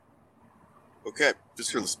Okay,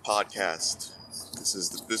 Visceralist Podcast. This is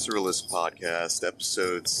the Visceralist Podcast,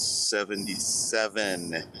 episode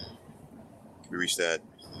 77. We reached that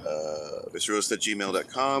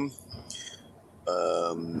visceralist@gmail.com,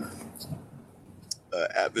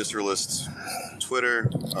 at Visceralist Twitter,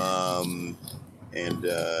 and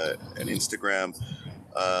Instagram.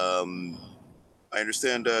 I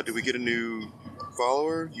understand. Did we get a new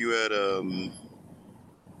follower? You had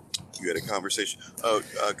a conversation. Oh,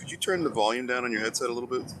 could you turn the volume down on your headset a little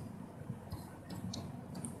bit?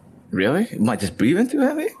 Really? Am I just breathing too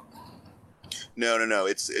heavy? No.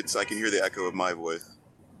 It's. I can hear the echo of my voice.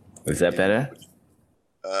 Is that better?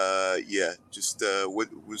 Yeah. Just what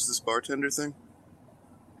was this bartender thing?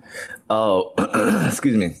 Oh,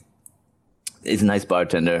 excuse me. He's a nice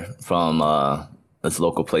bartender from this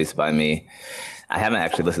local place by me. I haven't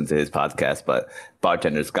actually listened to his podcast, but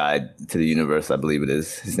Bartender's Guide to the Universe, I believe it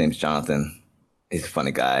is. His name's Jonathan. He's a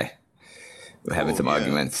funny guy. We're having some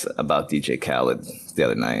arguments about DJ Khaled the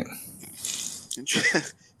other night.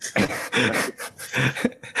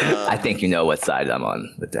 I think you know what side I'm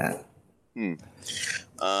on with that.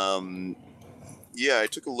 Yeah, I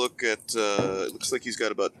took a look at. It looks like he's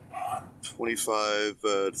got about 25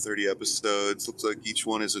 to 30 episodes. Looks like each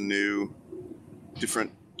one is a new,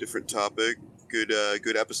 different topic.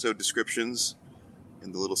 Good episode descriptions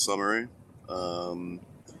in the little summary.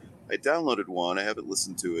 I downloaded one. I haven't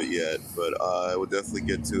listened to it yet, but I will definitely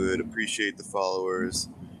get to it. Appreciate the followers.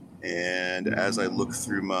 And as I look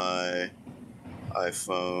through my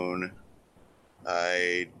iPhone,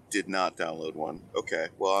 I did not download one. Okay,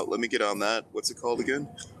 well, let me get on that. What's it called again?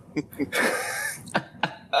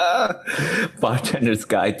 Bartender's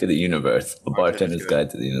Guide to the Universe. Bartender's Guide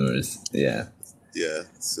to the Universe. Yeah. Yeah,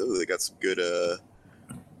 so they got some good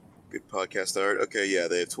podcast art. Okay, yeah,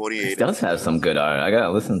 they have 28. It does have some good art. I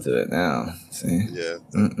gotta listen to it now. See? Yeah,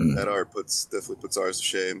 that art definitely puts ours to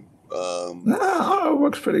shame. Art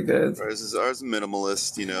works pretty good. Ours is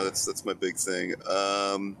minimalist. You know, that's my big thing.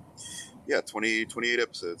 Yeah, 28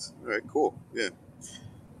 episodes. All right, cool. Yeah.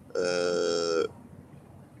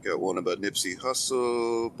 Got one about Nipsey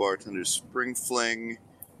Hussle, Bartender's Spring Fling,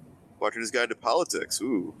 Bartender's Guide to Politics.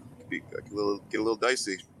 Ooh, get a little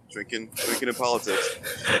dicey. Drinking in politics.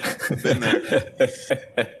 I've been there.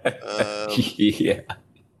 Yeah.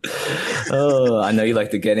 Oh, I know you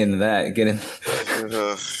like to get into that.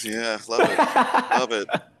 Yeah, love it.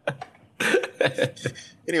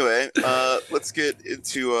 Anyway, let's get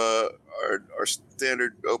into our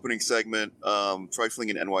standard opening segment, Trifling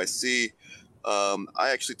in NYC. I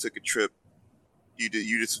actually took a trip. You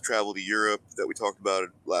did some travel to Europe that we talked about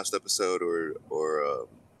last episode, or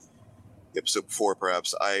the episode before,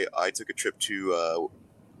 perhaps. I took a trip to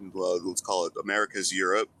let's call it America's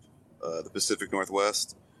Europe, the Pacific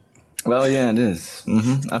Northwest. Well, yeah, it is.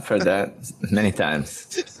 Mm-hmm. I've heard that many times.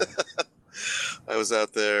 I was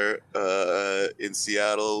out there in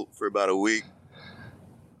Seattle for about a week.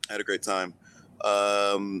 I had a great time.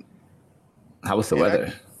 How was the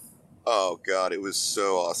weather? Oh God, it was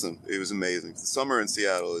so awesome. It was amazing. The summer in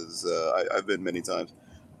Seattle is. I've been many times.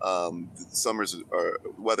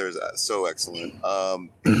 Weather is so excellent.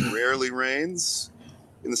 It rarely rains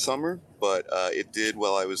in the summer, but it did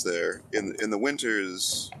while I was there. In the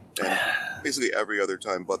winters and basically every other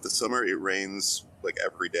time but the summer, it rains like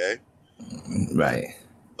every day. Right.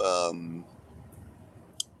 But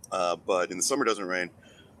in the summer it doesn't rain.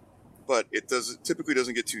 But it typically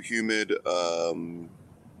doesn't get too humid.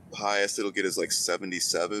 Highest it'll get is like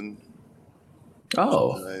 77.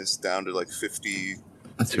 Oh. Nice. Down to like 50.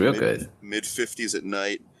 That's real good. Mid 50s at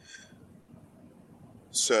night.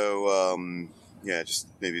 So yeah,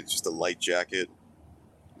 maybe just a light jacket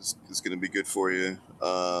is going to be good for you.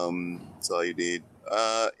 That's all you need.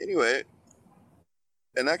 Anyway,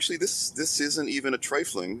 and actually this isn't even a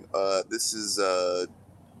trifling. This is I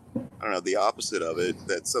don't know, the opposite of it.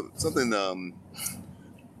 That's something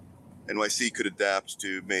NYC could adapt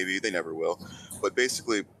to. Maybe they never will, but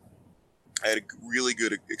basically, I had a really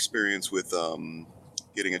good experience with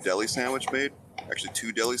getting a deli sandwich made. Actually,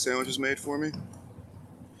 2 deli sandwiches made for me.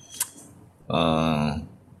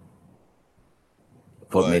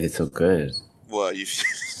 What made it so good? What you?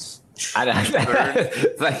 I don't.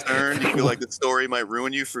 Concerned? You feel like the story might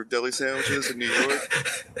ruin you for deli sandwiches in New York?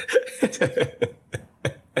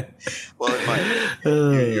 Well, it might.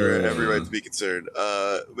 You have every right to be concerned.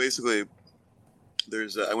 Basically,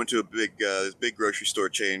 I went to a big grocery store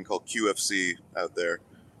chain called QFC out there,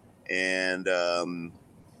 and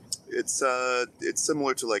it's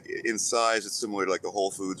similar to, like, in size, it's similar to like the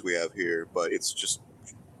Whole Foods we have here, but it's just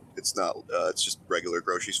regular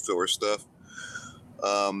grocery store stuff.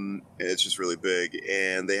 It's just really big,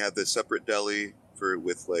 and they have this separate deli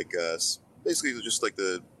with like basically just like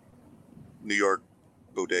the New York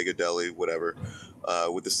bodega deli, whatever,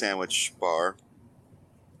 with the sandwich bar.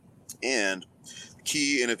 And the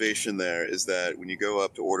key innovation there is that when you go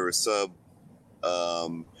up to order a sub,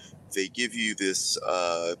 they give you this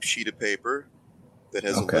sheet of paper that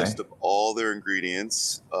has a list of all their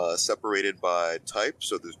ingredients separated by type.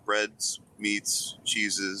 So there's breads, meats,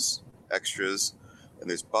 cheeses, extras, and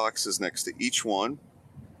there's boxes next to each one.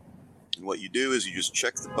 And what you do is you just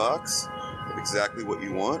check the box of exactly what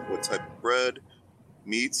you want, what type of bread,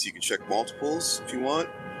 meats. You can check multiples if you want.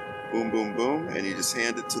 Boom, boom, boom. And you just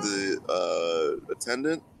hand it to the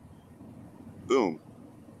attendant. Boom.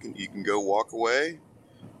 You can go walk away,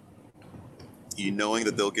 knowing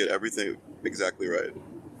that they'll get everything exactly right.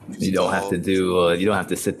 You don't have to do. You don't have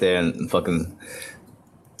to sit there and fucking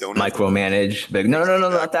micromanage. But no,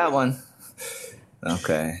 not that one.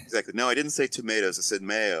 Okay. Exactly. No, I didn't say tomatoes. I said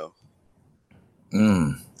mayo.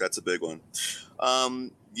 That's a big one.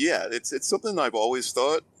 Yeah, it's something I've always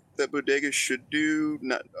thought that bodegas should do.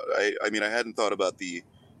 I mean, I hadn't thought about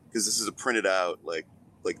because this is a printed out, like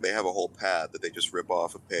they have a whole pad that they just rip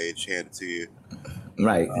off a page, hand it to you.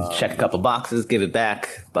 Right. Check a couple boxes, give it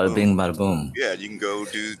back. Bada bing, bada boom. Yeah, you can go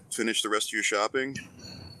finish the rest of your shopping.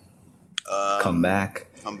 Come back.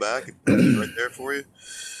 It's right there for you.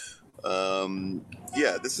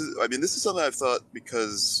 Yeah, this is something I've thought,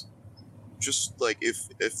 because just like if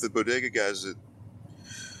the bodega guys in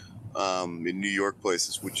New York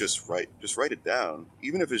places would just write it down,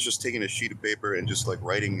 even if it's just taking a sheet of paper and just like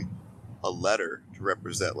writing a letter to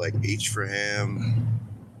represent like H for ham,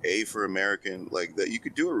 A for American, like that, you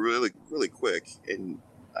could do it really, really quick. And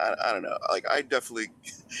I don't know, like I definitely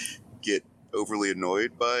get overly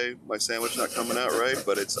annoyed by my sandwich not coming out right,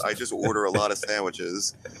 but I just order a lot of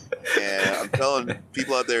sandwiches, and I'm telling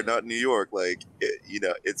people out there not in New York, like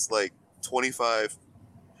it's like 25,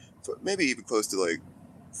 maybe even close to like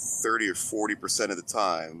 30 or 40% of the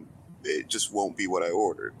time, it just won't be what I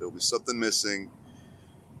ordered. There'll be something missing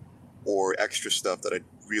or extra stuff that I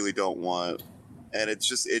really don't want. And it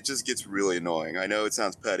just gets really annoying. I know it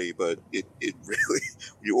sounds petty, but it really,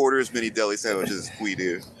 you order as many deli sandwiches as we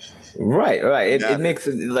do. Right. It makes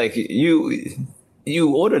it like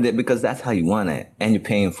you ordered it because that's how you want it, and you're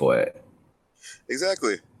paying for it.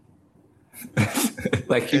 Exactly.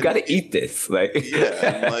 Like, you got to eat this. Like,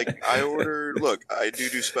 yeah, and like I order. Look, I do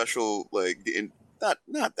special, like not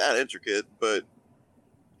that intricate, but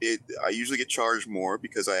I usually get charged more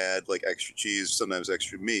because I add like extra cheese, sometimes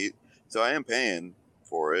extra meat. So I am paying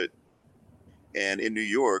for it. And in New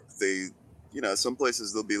York, they, some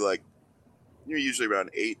places they'll be like, usually around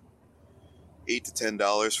 $8 to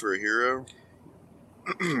 $10 for a hero.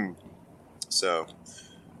 So,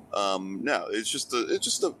 no, it's just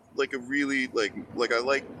a like a really like I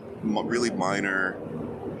like really minor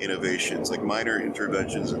innovations, like minor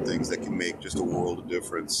interventions and things that can make just a world of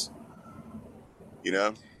difference.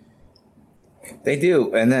 They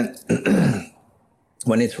do, and then.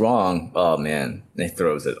 When it's wrong, oh man, it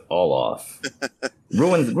throws it all off.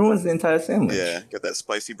 ruins the entire sandwich. Yeah, got that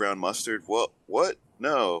spicy brown mustard. What?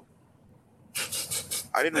 No.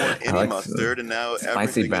 I didn't want any mustard, and now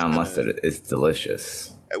spicy brown mustard is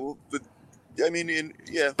delicious.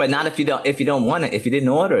 Yeah. But not if you don't want it. If you didn't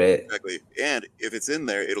order it. Exactly. And if it's in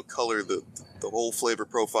there, it'll color the whole flavor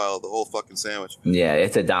profile of the whole fucking sandwich. Yeah,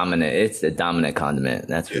 it's a dominant condiment.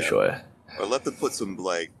 That's for sure. Or let them put some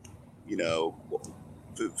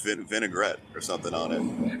vinaigrette or something on it.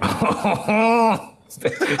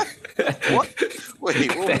 What?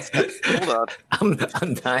 Wait, what was that? Hold on.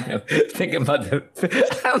 I'm dying thinking about I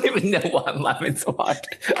don't even know why I'm laughing so hard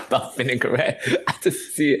about vinaigrette. I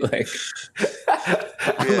just see it like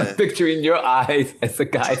I'm like picturing your eyes as the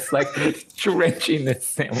guy's like drenching the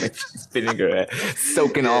sandwich in vinaigrette,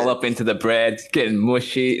 soaking all up into the bread, getting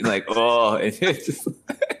mushy, like it's just.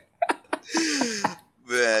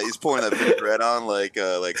 Yeah, he's pouring that vinaigrette on like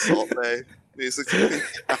Salt Bae, basically.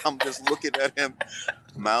 I'm just looking at him,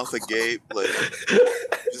 mouth agape,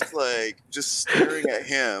 just staring at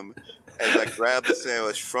him as I grab the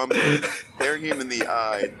sandwich from him, staring him in the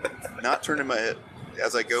eye, not turning my head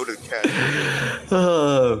as I go to catch him.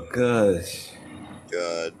 Oh gosh.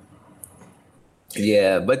 God.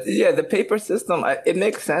 Yeah, but the paper system, it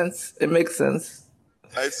makes sense.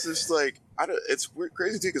 It's just like. It's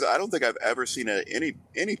crazy too, because I don't think I've ever seen it at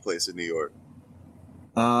any place in New York.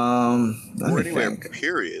 Or anywhere.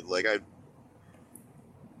 Period. Like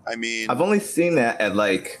I mean, I've only seen that at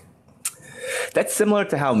like. That's similar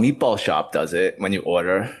to how Meatball Shop does it when you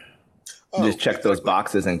order. You just check those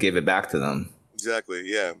boxes and give it back to them. Exactly.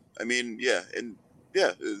 Yeah. I mean, yeah, and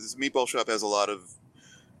Yeah, this meatball shop has a lot of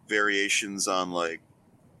variations on like,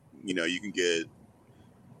 you can get.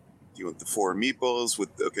 You want the 4 meatballs with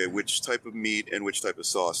which type of meat and which type of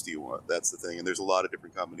sauce do you want? That's the thing, and there's a lot of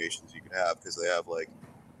different combinations you can have because they have like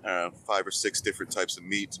I don't know 5 or 6 different types of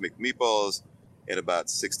meat to make meatballs, and about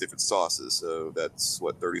 6 different sauces. So that's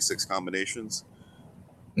 36 combinations.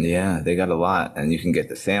 Yeah, they got a lot, and you can get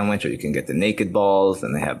the sandwich or you can get the naked balls,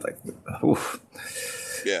 and they have like, oof.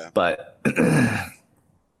 Yeah. But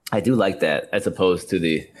I do like that as opposed to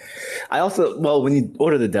when you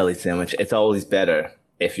order the deli sandwich, it's always better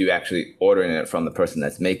if you actually ordering it from the person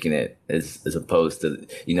that's making it as opposed to,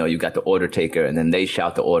 you got the order taker and then they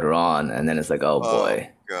shout the order on and then it's like, oh boy.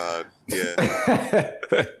 God. Yeah.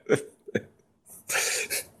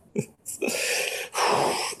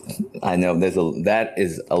 I know that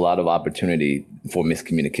is a lot of opportunity for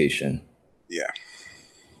miscommunication. Yeah.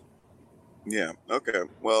 Yeah. Okay.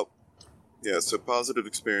 Well, yeah. So positive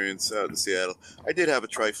experience out in Seattle. I did have a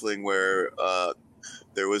trifling where,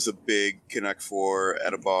 there was a big Connect 4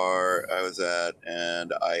 at a bar I was at,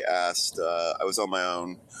 and I asked, I was on my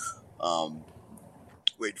own,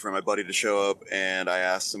 waiting for my buddy to show up, and I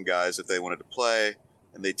asked some guys if they wanted to play,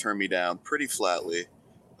 and they turned me down pretty flatly.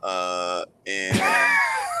 And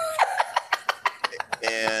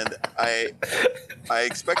I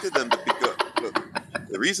expected them to be good.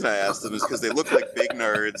 The reason I asked them is because they look like big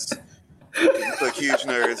nerds, they look like huge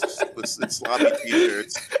nerds with sloppy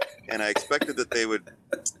t-shirts. And I expected that they would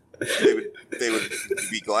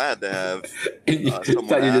be glad to have someone.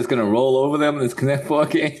 Thought you're just gonna roll over them in this Connect 4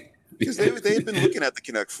 game because they had been looking at the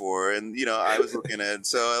Connect 4, and I was looking at it,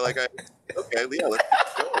 so let's go.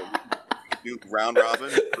 Do round robin,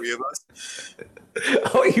 3 of us.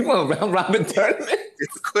 Oh, you want a round robin tournament?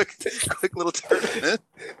 quick little tournament.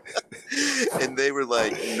 And they were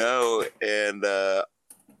like, no, and I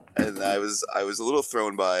was a little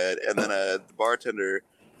thrown by it, and then the bartender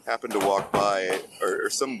happened to walk by, or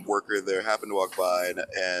some worker there happened to walk by,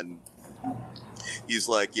 and he's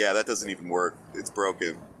like, yeah, that doesn't even work. It's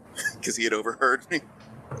broken. Because he had overheard me.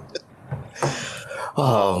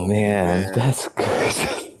 Oh, man. That's good.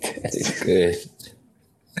 That is good.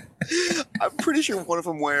 I'm pretty sure one of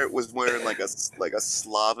them was wearing like a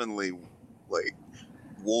slovenly, like,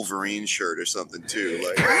 Wolverine shirt or something, too.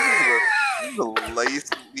 Like, he's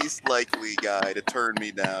the least likely guy to turn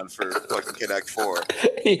me down for fucking Connect 4.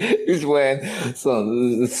 He's wearing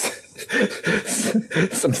some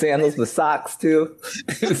sandals with socks too.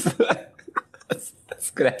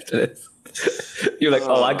 Let's get after this. You're like,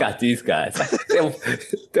 I got these guys.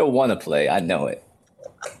 They'll want to play. I know it.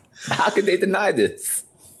 How could they deny this?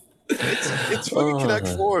 It's fucking Connect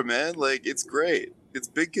 4, man. Like, it's great. It's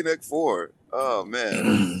big Connect 4. Oh,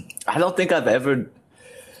 man. I don't think Have I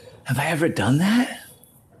ever done that?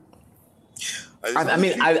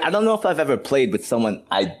 I don't know if I've ever played with someone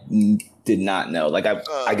I did not know. Like,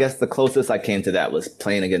 I guess the closest I came to that was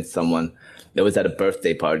playing against someone that was at a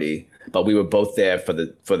birthday party, but we were both there for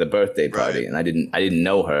the birthday party, and I didn't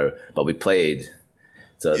know her, but we played.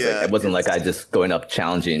 So it wasn't like I just going up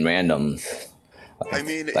challenging randoms. I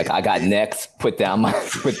mean, like I got next, put down like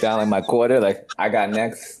my quarter, like I got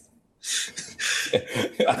next.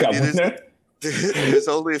 I got winner. There's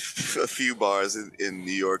only a few bars in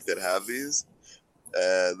New York that have these.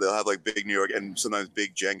 They'll have like big New York and sometimes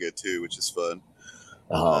big Jenga too, which is fun.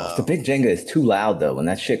 Oh, the big Jenga is too loud though. When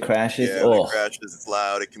that shit crashes, when it crashes, it's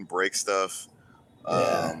loud. It can break stuff.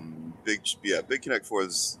 Yeah. Big Connect 4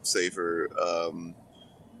 is safer.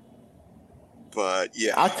 But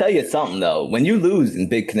yeah, I'll tell you something though. When you lose in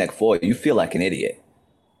Big Connect 4, you feel like an idiot.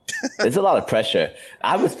 There's a lot of pressure.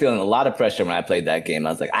 I was feeling a lot of pressure when I played that game.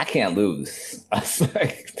 I was like, I can't lose. I was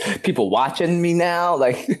like, people watching me now.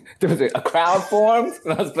 Like, there was a crowd formed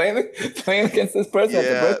when I was playing against this person at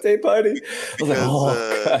the birthday party. I was like,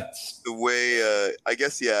 oh, gosh. The way, I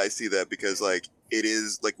guess, I see that because, like, it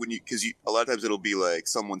is, like, because a lot of times it'll be, like,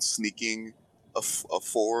 someone sneaking a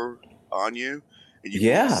 4 on you, and you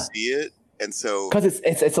can see it. And so... Because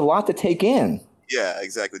it's a lot to take in. Yeah,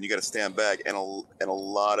 exactly. And you got to stand back, and a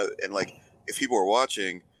lot of, and like if people are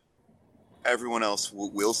watching, everyone else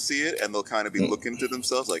will see it, and they'll kind of be looking to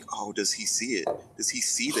themselves like, oh, does he see it? Does he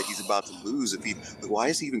see that he's about to lose? Why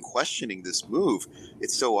is he even questioning this move?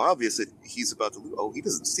 It's so obvious that he's about to lose. Oh, he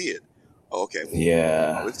doesn't see it. Oh, okay.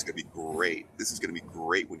 Yeah. This is gonna be great. This is gonna be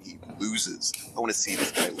great when he loses. I want to see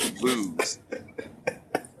this guy lose.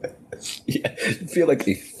 Yeah, you feel like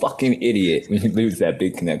a fucking idiot when you lose that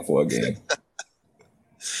Big Connect 4 game.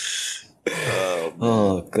 Oh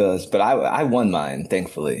Oh gosh, but I won mine,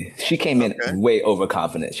 thankfully. She came in Okay. way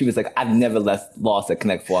overconfident. She was like, "I've never lost a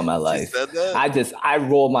Connect Four in my She life." said that? I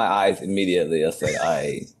rolled my eyes immediately. I was like,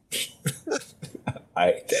 I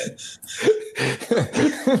then.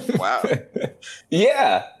 Wow.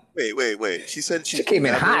 Yeah, Wait. She said she came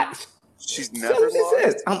in hot. She's That's never what she lost.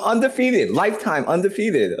 said. I'm undefeated, lifetime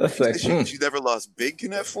undefeated. I was like, She's never lost big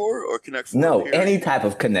Connect Four or Connect Four. no, period? any type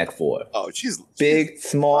of Connect Four, Oh, she's big,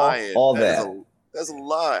 small, lying. all That is that. that's a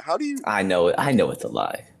lie. How do you? I know it. I know it's a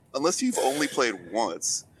lie. Unless you've only played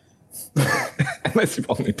once. Unless you've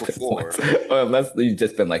only played Before. once. Or unless you've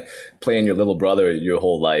just been like playing your little brother your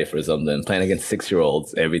whole life or something, playing against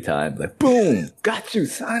 6-year-olds every time. Like, boom, got you,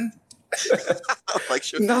 son. Like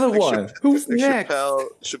Another like one. Who's Like next?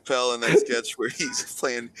 Chappelle in that sketch where he's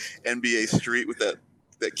playing NBA Street with that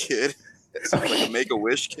kid. It's like a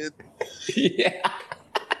Make-A-Wish kid. Yeah.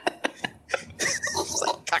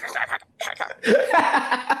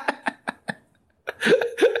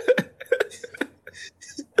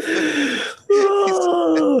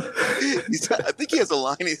 I think he has a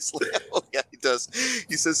line. He's like, oh yeah, he does.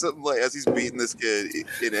 He says something like, as he's beating this kid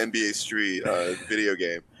in NBA Street video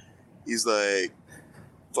game, he's like,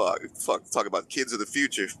 fuck, talk about kids of the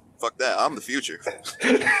future. Fuck that. I'm the future.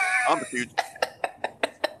 I'm the future.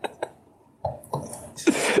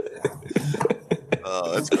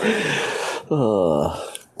 Oh, that's great.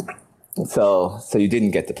 Oh. So you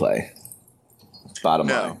didn't get to play. Bottom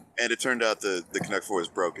line. No, and it turned out the Connect Four is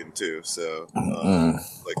broken too. So,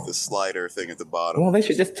 like the slider thing at the bottom. Well, they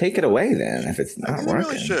should just take it away then if it's I not mean, they working.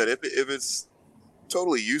 really should. If it's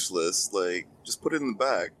totally useless, like just put it in the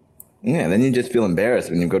bag. Yeah, then you just feel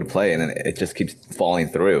embarrassed when you go to play and then it just keeps falling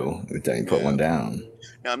through every time you put one down.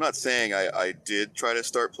 Now, I'm not saying I did try to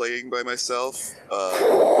start playing by myself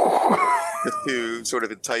to sort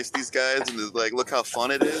of entice these guys and like, look how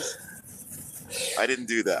fun it is. I didn't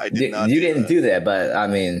do that. I did not. You didn't do that, but I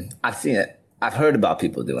mean, I've seen it. I've heard about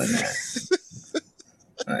people doing that.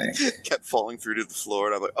 Right. Kept falling through to the floor,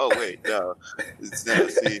 and I'm like, oh wait, no, it's no.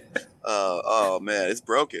 See, oh man, it's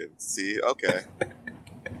broken. See, okay.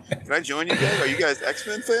 Can I join you guys? Are you guys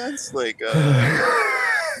X-Men fans? Like,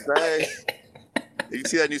 did you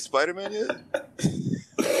see that new Spider-Man yet?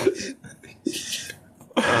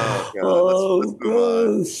 Oh god, let's move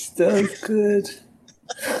gosh, that's good.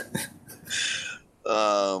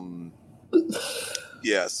 on.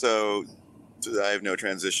 Yeah, so I have no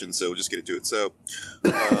transition, so we'll just get into it. So,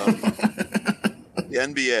 the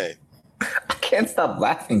NBA. I can't stop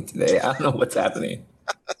laughing today. I don't know what's happening.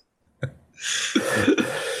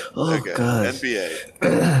 Oh Okay, god.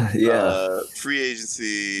 NBA. Yeah. Free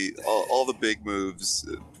agency, all the big moves.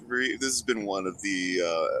 This has been one of the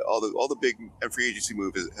all the big free agency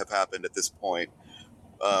moves have happened at this point.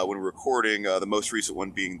 When we're recording, the most recent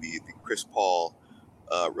one being the Chris Paul,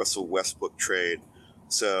 Russell Westbrook trade.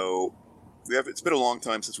 So it's been a long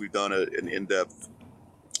time since we've done an in-depth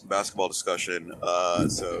basketball discussion.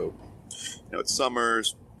 So it's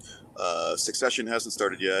summers. Succession hasn't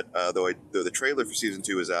started yet, though the trailer for season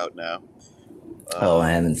 2 is out now. I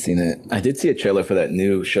haven't seen it. I did see a trailer for that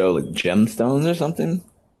new show, like Gemstones or something,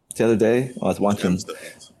 the other day. I was watching.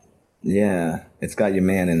 Gemstones. Yeah, it's got your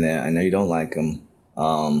man in there. I know you don't like him.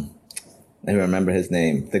 I don't remember his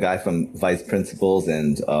name. The guy from Vice Principals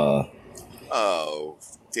and Oh,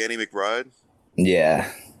 Danny McBride.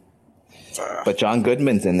 yeah. But John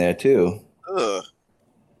Goodman's in there too. Ugh.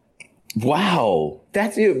 Wow,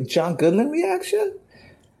 that's your John Goodman reaction?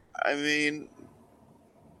 I mean,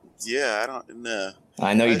 yeah, I don't know.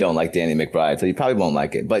 I know you don't like Danny McBride, so you probably won't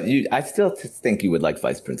like it. But I still think you would like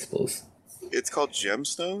Vice Principals. It's called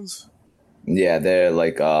Gemstones. Yeah, they're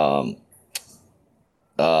like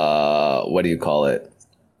what do you call it?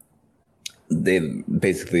 They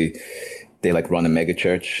like run a mega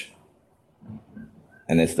church,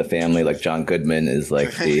 and it's the family. Like John Goodman is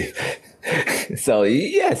like the. So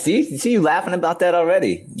yeah, see you laughing about that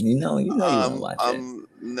already. You know you don't watch it. I'm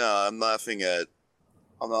not laughing at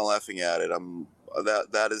it.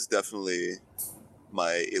 That is definitely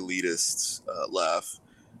my elitist laugh.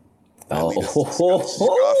 Scoffing,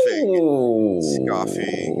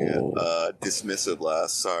 dismissive laugh.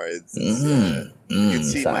 Sorry.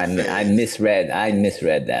 So I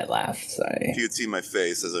misread that laugh. Sorry. If you had seen my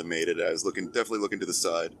face as I made it, I was definitely looking to the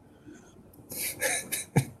side.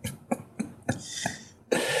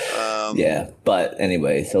 Yeah, but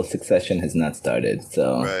anyway, so Succession has not started.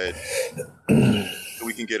 So right,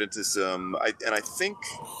 we can get into some. I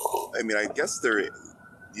guess they're,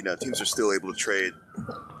 teams are still able to trade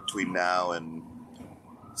between now and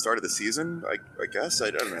start of the season. I guess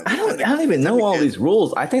I don't know. I don't even know all these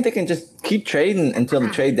rules. I think they can just keep trading until the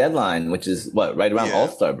trade deadline, which is right around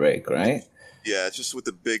All-Star break, right? Yeah, it's just with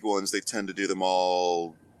the big ones, they tend to do them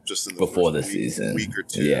all just in the before the season, week or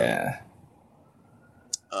two. Yeah.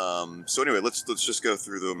 So anyway, let's just go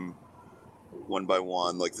through them one by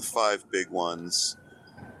one, like the 5 big ones,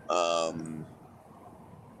 and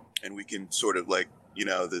we can sort of like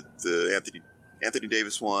the Anthony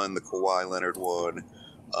Davis one, the Kawhi Leonard one,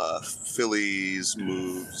 Phillies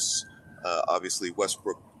moves, obviously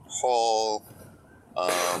Westbrook Hall,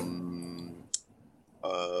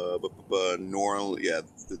 New Orleans, yeah,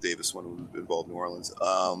 the Davis one involved New Orleans.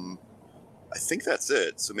 I think that's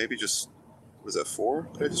it. So maybe just, was that 4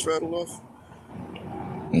 that I just rattled off?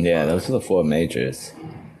 Yeah, those are the 4 majors.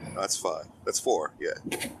 That's 5. That's 4, yeah.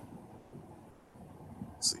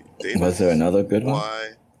 Let's see. Davis, was there another good one?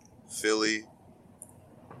 Kawhi, Philly,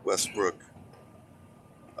 Westbrook.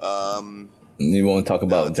 You want to talk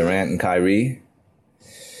about Durant and Kyrie?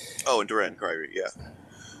 Oh, and Durant and Kyrie, yeah.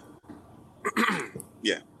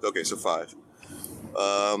 Yeah, okay, so 5.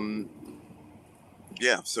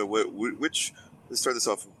 Yeah, so which, let's start this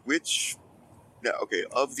off.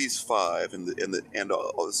 Of these 5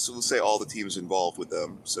 so let's say all the teams involved with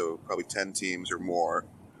them, so probably 10 teams or more.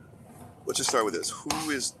 Let's just start with this. Who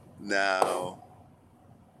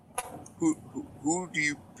do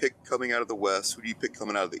you pick coming out of the West? Who do you pick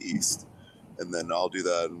coming out of the East? And then I'll do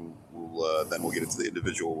that, and we'll get into the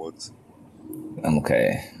individual ones.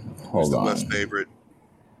 Okay, hold on. Who's the West favorite?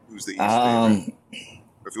 Who's the East favorite?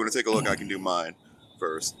 Or if you want to take a look, I can do mine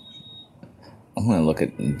first. I'm gonna look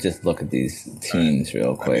at these teams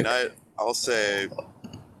real quick. I mean, I'll say,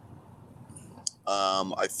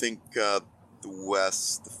 I think the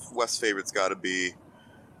West favorite's got to be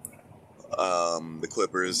the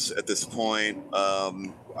Clippers at this point. I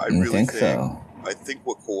think so. I think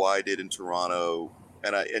what Kawhi did in Toronto,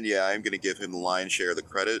 and I am going to give him the lion's share of the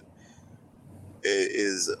credit.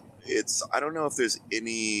 I don't know if there's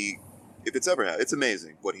any, if it's ever happened. It's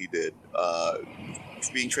amazing what he did.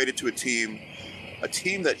 Being traded to a team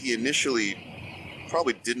that he initially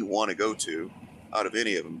probably didn't want to go to, out of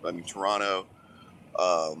any of them. I mean, Toronto,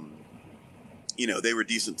 they were a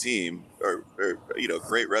decent team, or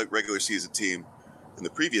great regular season team in the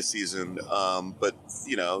previous season, but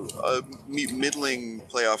a middling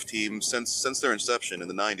playoff team since their inception in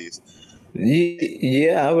the 90s.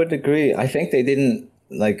 Yeah, I would agree. I think they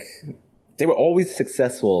were always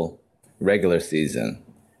successful regular season,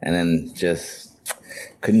 and then just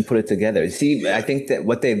couldn't put it together. See, I think that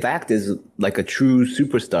what they lacked is like a true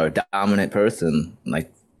superstar, dominant person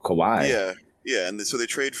like Kawhi. Yeah, and so they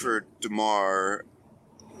trade for DeMar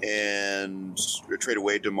trade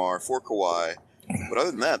away DeMar for Kawhi. But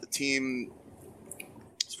other than that, the team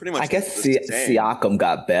is pretty much. I guess Siakam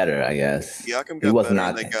got better. I guess Siakam got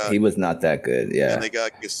better. He was not that good. Yeah, and they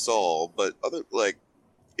got Gasol, but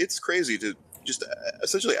it's crazy to just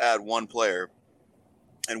essentially add one player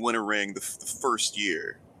and win a ring the first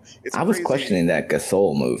year. I was questioning that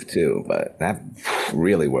Gasol move too, but that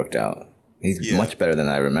really worked out. He's much better than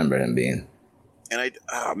I remember him being. And I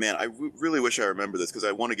really wish I remember this because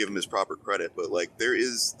I want to give him his proper credit. But I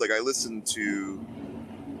listened to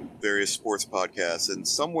various sports podcasts, and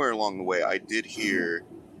somewhere along the way, I did hear,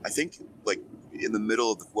 I think in the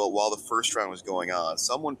middle of while the first round was going on,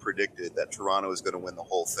 someone predicted that Toronto was going to win the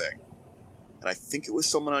whole thing, and I think it was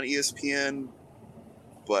someone on ESPN.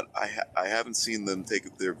 But I haven't seen them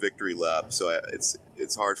take their victory lap, so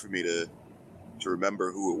it's hard for me to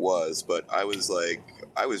remember who it was. But I was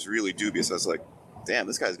really dubious. I was like, damn,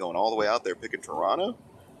 this guy's going all the way out there picking Toronto.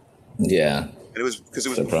 Yeah, and it was because it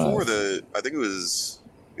was before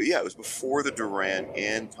it was before the Durant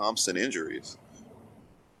and Thompson injuries.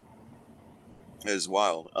 It was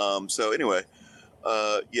wild. So anyway,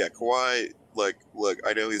 Kawhi. Look,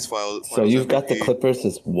 I know he's filed. So you've got the Clippers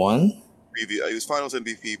as 1. He was Finals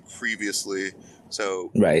MVP previously,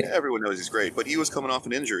 so right. Everyone knows he's great. But he was coming off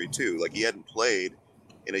an injury too; he hadn't played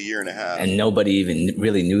in a year and a half, and nobody even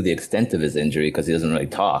really knew the extent of his injury because he doesn't really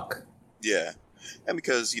talk. Yeah, and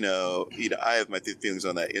because I have my feelings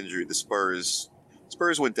on that injury. The Spurs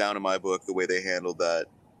went down in my book the way they handled that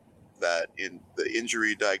in the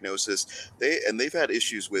injury diagnosis. They've had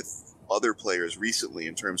issues with other players recently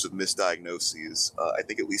in terms of misdiagnoses. I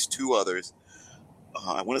think at least 2 others.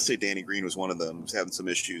 I want to say Danny Green was one of them who's having some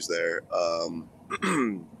issues there.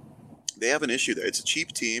 They have an issue there. It's a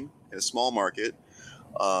cheap team in a small market,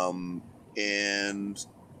 and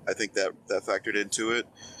I think that factored into it.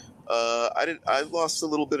 I lost a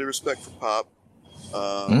little bit of respect for Pop,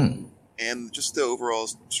 and just the overall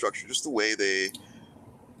structure, just the way they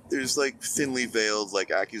there's like thinly veiled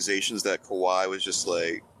like accusations that Kawhi was just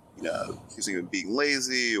like, accusing him of being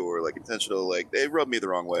lazy or like intentional. Like they rubbed me the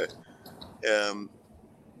wrong way.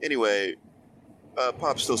 Anyway,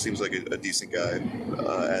 Pop still seems like a decent guy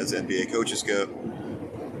as NBA coaches go.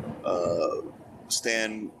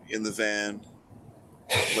 Stan in the van,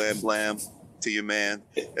 blam blam to your man.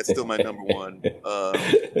 That's still my number one.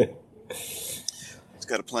 It's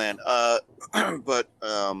got a plan. But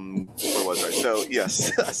where was I? So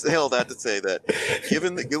yes, I say all that to say that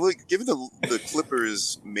given the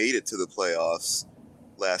Clippers made it to the playoffs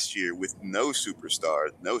last year with no superstars,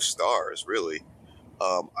 no stars really.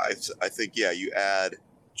 I think you add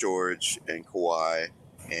George and Kawhi,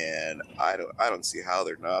 and I don't see how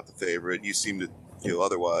they're not the favorite. You seem to feel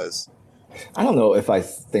otherwise. I don't know if I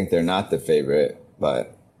think they're not the favorite,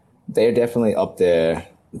 but they're definitely up there,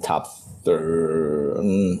 top 2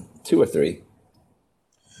 or 3.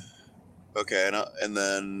 Okay, and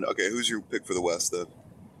then who's your pick for the West then?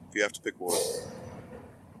 If you have to pick one.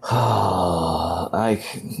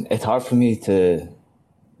 It's hard for me to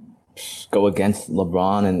go against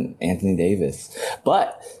LeBron and Anthony Davis,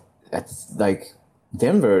 but that's like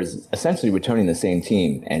Denver is essentially returning the same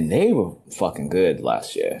team, and they were fucking good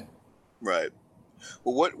last year. Right.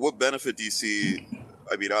 Well, what benefit do you see?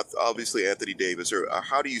 I mean, obviously Anthony Davis, or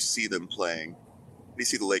how do you see them playing? How do you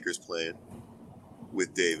see the Lakers playing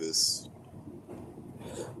with Davis?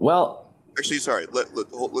 Well, actually, sorry. Let's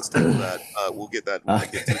table that. We'll get that when I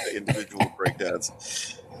get to the individual breakdowns.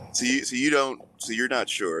 So you're not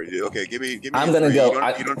sure. Okay, give me. I'm gonna go.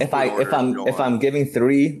 If I'm giving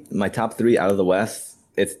 3, my top 3 out of the West,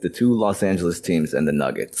 it's the 2 Los Angeles teams and the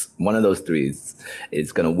Nuggets. One of those 3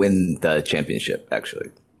 is gonna win the championship.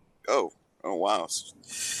 Actually. Oh wow.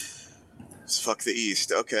 Fuck the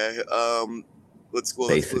East. Okay. Let's go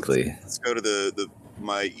to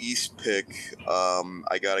my East pick.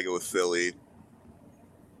 I gotta go with Philly.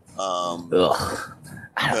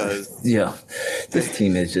 This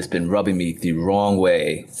team has just been rubbing me the wrong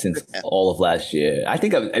way since all of last year. I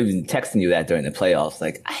think I've been texting you that during the playoffs.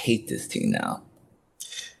 Like, I hate this team now.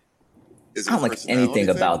 I don't like anything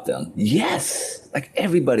about them. Yes, like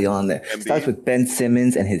everybody on there. Embiid. Starts with Ben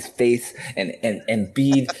Simmons and his face, and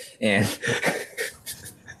Embiid and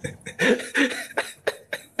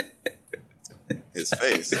his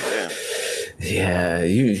face. Damn. Yeah,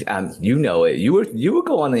 you know it. You were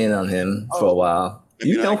going in on him for a while.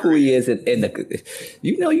 You know who he is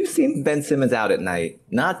you've seen Ben Simmons out at night.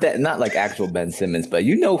 Not like actual Ben Simmons, but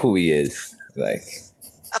you know who he is. Like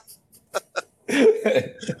yeah.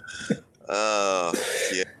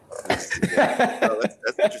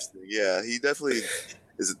 That's interesting. Yeah, he definitely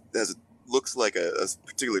looks like a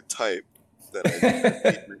particular type that I've seen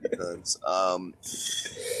many times.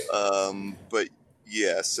 But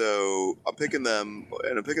yeah, so I'm picking them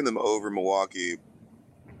over Milwaukee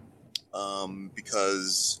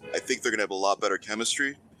because I think they're going to have a lot better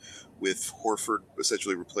chemistry with Horford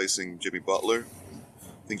essentially replacing Jimmy Butler.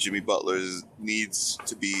 I think Jimmy Butler needs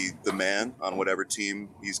to be the man on whatever team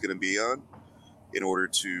he's going to be on in order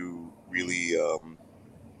to really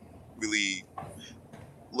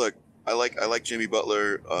look. I like Jimmy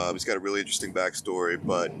Butler. He's got a really interesting backstory,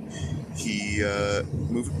 but he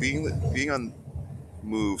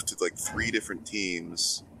moved to like 3 different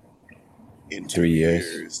teams in 2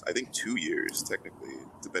 years. I think 2 years technically,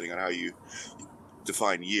 depending on how you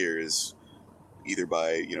define years, either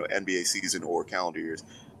by NBA season or calendar years.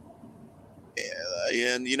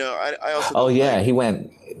 And I also he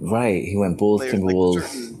went Bulls, Timberwolves.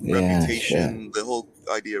 Reputation, the whole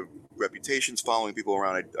idea of reputations following people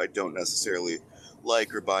around, I don't necessarily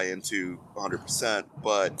like or buy into 100%,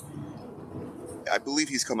 but I believe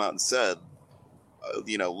he's come out and said,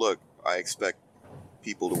 look, I expect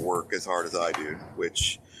people to work as hard as I do,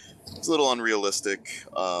 which is a little unrealistic.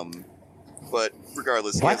 But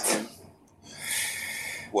regardless,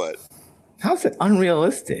 what? How's it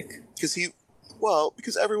unrealistic?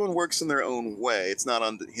 Because everyone works in their own way. It's not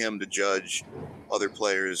on him to judge other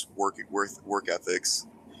players' work ethics.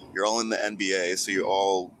 You're all in the NBA, so you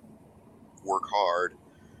all work hard.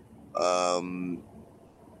 And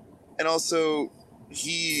also,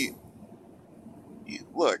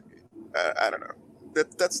 look, I don't know.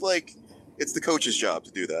 That's like, it's the coach's job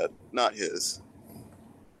to do that, not his.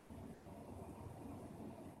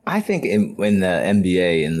 I think in the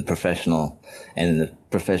NBA and the professional,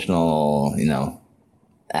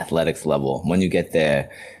 athletics level, when you get there,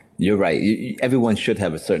 you're right. Everyone should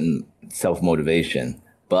have a certain self-motivation,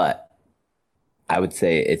 but I would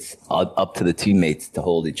say it's up to the teammates to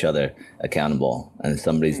hold each other accountable. And if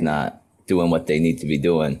somebody's not doing what they need to be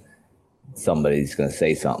doing, somebody's going to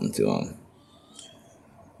say something to them.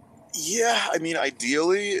 Yeah, I mean,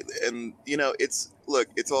 ideally, and it's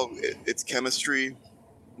chemistry,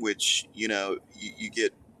 which you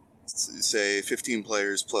get say 15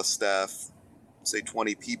 players plus staff, say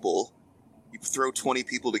 20 people. You throw 20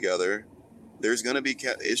 people together, there's going to be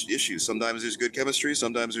issues. Sometimes there's good chemistry,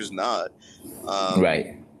 sometimes there's not.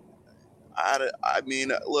 Right. I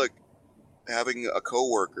mean, look, having a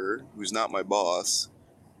coworker who's not my boss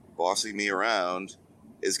bossing me around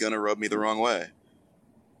is going to rub me the wrong way.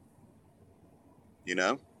 You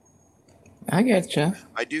know? I get you.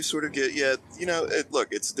 I do sort of get, look,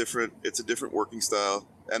 it's different. It's a different working style.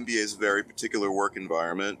 NBA is a very particular work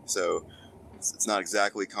environment, so it's not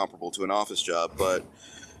exactly comparable to an office job, but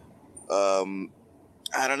I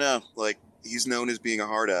don't know. Like, he's known as being a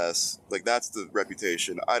hard ass. Like, that's the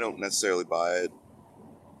reputation. I don't necessarily buy it,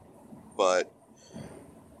 but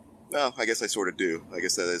no, I guess I sort of do. I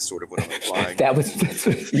guess that is sort of what I'm implying.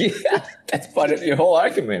 That's part of your whole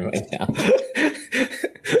argument right now.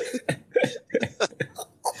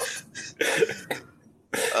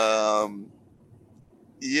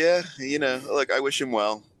 Yeah, like, I wish him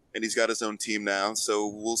well, and he's got his own team now, so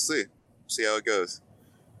we'll see how it goes.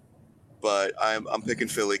 But I'm picking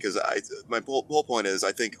Philly because my whole point is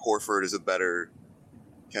I think Horford is a better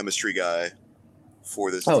chemistry guy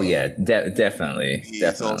for this. Oh team. yeah, definitely.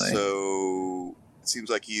 He's also, it seems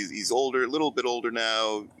like he's older, a little bit older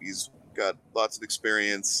now. He's got lots of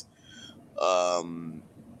experience, and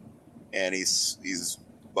he's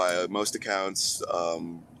by most accounts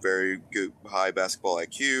very good, high basketball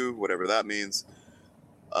IQ, whatever that means.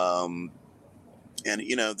 And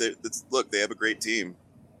look, they have a great team.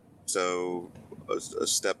 So a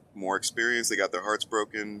step more experience. They got their hearts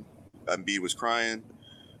broken. Embiid was crying.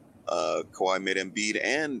 Kawhi made Embiid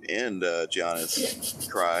and Giannis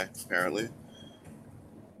cry, apparently.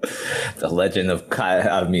 The legend of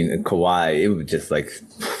Kawhi, it was just like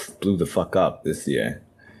blew the fuck up this year.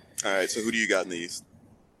 All right, so who do you got in the East?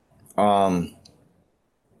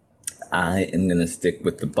 I am gonna stick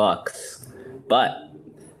with the Bucks, but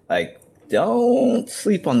like, don't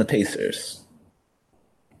sleep on the Pacers.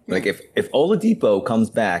 Like, if Oladipo comes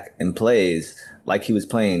back and plays like he was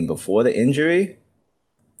playing before the injury,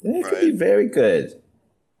 it could be very good.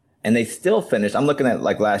 And they still finished. I'm looking at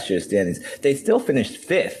like last year's standings. They still finished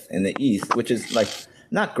 5th in the East, which is like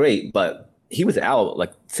not great, but he was out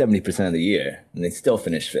like 70% of the year, and they still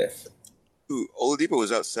finished 5th. Ooh, Oladipo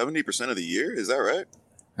was out 70% of the year. Is that right?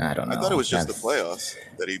 I don't know. I thought it was just the playoffs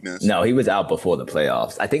that he missed. No, he was out before the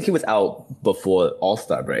playoffs. I think he was out before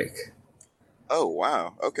All-Star break. Oh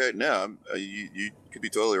wow. Okay. No, you could be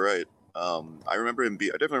totally right. I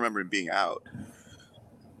definitely remember him being out.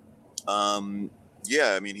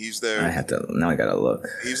 Yeah. I mean, he's there. Now I gotta look.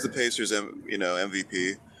 He's the Pacers,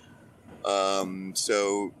 MVP.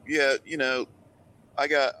 So yeah, I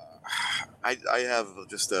have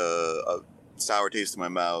just a sour taste in my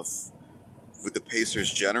mouth with the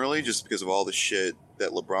Pacers generally, just because of all the shit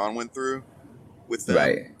that LeBron went through with them,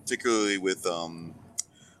 right? Particularly with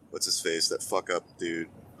what's his face, that fuck up dude.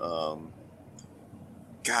 God,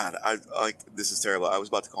 this is terrible. I was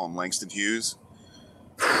about to call him Langston Hughes.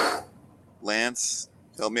 Lance,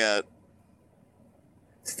 help me out.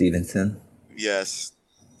 Stevenson. Yes.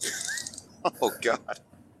 Oh God.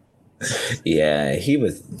 Yeah, he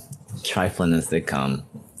was trifling as they come.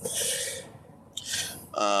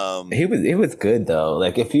 He was good though.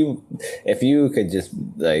 Like, if you could just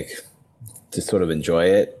sort of enjoy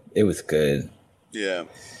it, it was good. Yeah.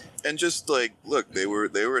 And just like, look, they were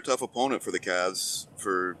a tough opponent for the Cavs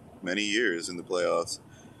for many years in the playoffs.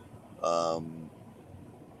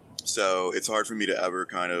 So it's hard for me to ever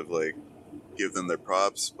kind of like give them their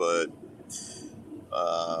props, but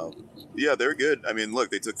yeah, they're good. I mean,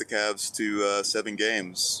 look, they took the Cavs to 7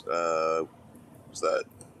 games. Was that?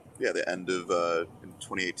 Yeah, the end of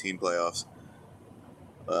 2018 playoffs.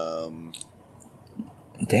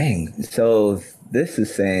 Dang. So this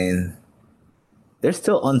is saying they're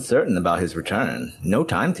still uncertain about his return. No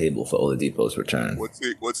timetable for Oladipo's return. What's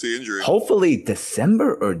the injury? Hopefully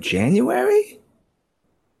December or January?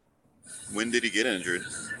 When did he get injured?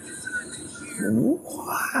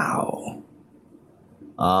 Wow.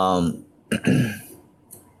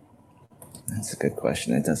 That's a good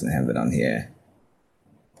question. It doesn't have it on here.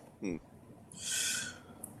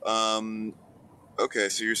 Okay,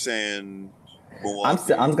 so you're saying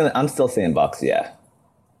Milwaukee. I'm still saying Bucks, yeah.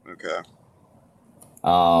 Okay.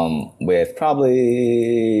 With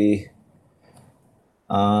probably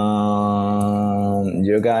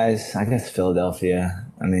your guys, I guess Philadelphia.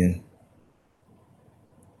 I mean,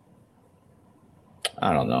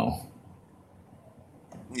 I don't know.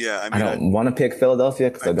 Yeah, I I mean, don't want to pick Philadelphia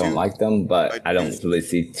because I don't do- like them, but I don't do- really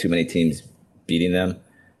see too many teams beating them.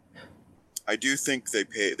 I do think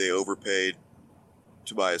they overpaid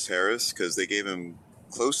Tobias Harris because they gave him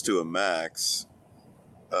close to a max.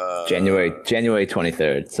 January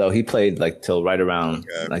 23rd. So he played like till right around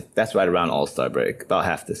that's right around All-Star break, about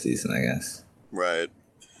half the season, I guess. Right.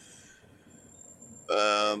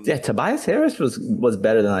 Yeah, Tobias Harris was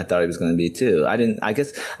better than I thought he was going to be too. I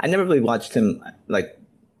guess I never really watched him. Like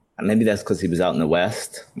maybe that's because he was out in the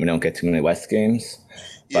West. We don't get too many West games.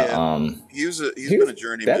 Yeah, but he's he been was a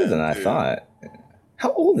journeyman. better than I thought.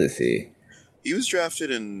 How old is he? He was drafted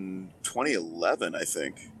in 2011, I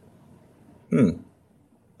think.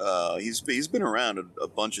 He's been around a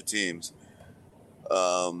bunch of teams.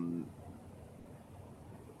 Do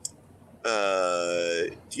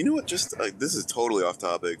you know what? Just this is totally off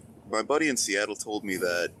topic. My buddy in Seattle told me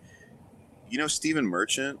that Stephen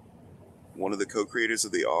Merchant, one of the co-creators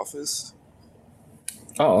of The Office.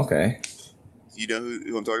 Oh, okay. You know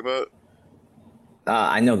who I'm talking about?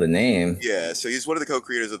 I know the name. Yeah, so he's one of the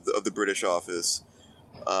co-creators of the British Office.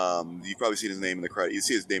 You've probably seen his name in the credit. You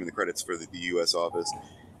see his name in the credits for the U.S. Office.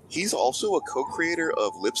 He's also a co-creator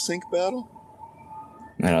of Lip Sync Battle.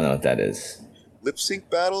 I don't know what that is. Lip Sync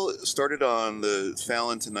Battle started on the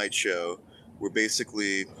Fallon Tonight Show, where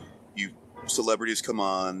basically two celebrities come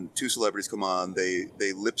on,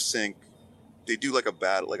 they lip sync, they do like a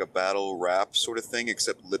battle rap sort of thing,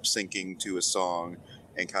 except lip syncing to a song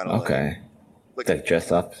and kind of like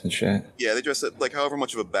dress up and shit. Yeah, they dress up like however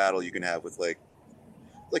much of a battle you can have with like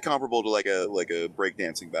comparable to like a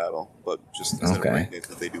breakdancing battle, but just instead of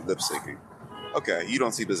breakdancing, they do lip syncing. Okay, you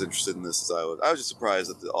don't seem as interested in this as I was. I was just surprised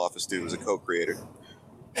that the Office dude was a co-creator.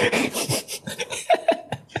 And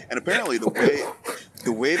apparently,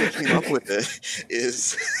 the way they came up with it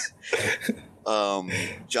is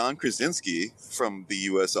John Krasinski from the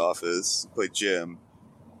U.S. Office played Jim.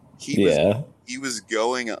 He was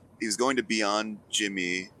going to be on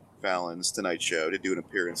Jimmy Fallon's Tonight Show to do an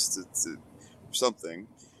appearance to something,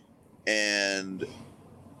 and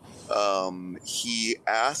he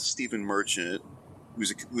asked Stephen Merchant,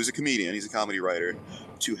 who's a comedian, he's a comedy writer,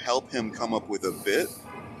 to help him come up with a bit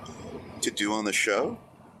to do on the show,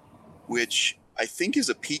 which I think is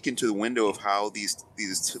a peek into the window of how these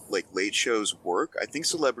like late shows work. I think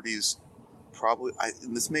celebrities probably,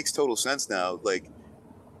 and this makes total sense now, like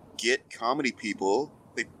get comedy people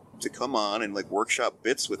to come on and like workshop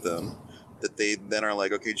bits with them that they then are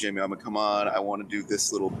like, okay, Jimmy, I'm gonna come on. I want to do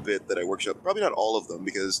this little bit that I workshop. Probably not all of them,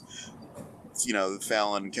 because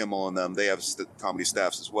Fallon, Kimmel, and them, they have comedy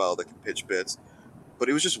staffs as well that can pitch bits. But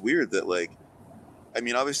it was just weird that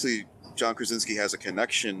obviously John Krasinski has a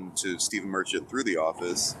connection to Stephen Merchant through The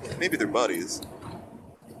Office. Maybe they're buddies.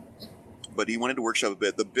 But he wanted to workshop a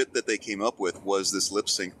bit. The bit that they came up with was this lip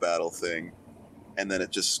sync battle thing, and then it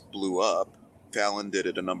just blew up. Fallon did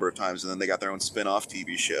it a number of times, and then they got their own spin-off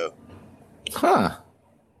TV show. Huh.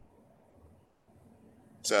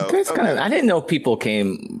 So I didn't know people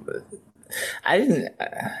came.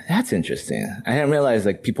 That's interesting. I didn't realize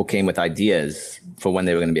like people came with ideas for when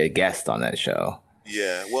they were going to be a guest on that show.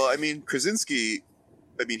 Yeah, well, Krasinski,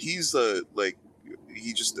 he's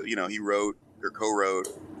he just he wrote or co-wrote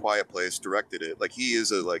Quiet Place, directed it. Like he is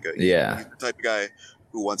he's the type of guy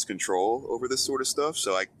who wants control over this sort of stuff.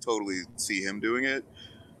 So I totally see him doing it.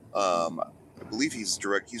 I believe he's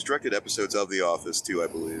directed episodes of The Office too, I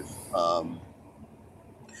believe.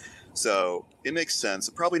 So it makes sense.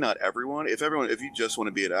 Probably not everyone. If you just want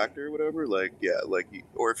to be an actor or whatever,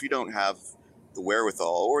 or if you don't have the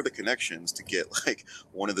wherewithal or the connections to get like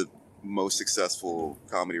one of the most successful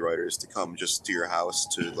comedy writers to come just to your house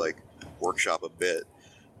to like workshop a bit,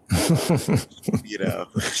 it's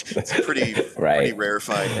a pretty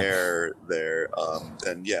rarefied air there.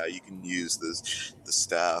 And yeah, you can use the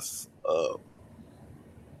staff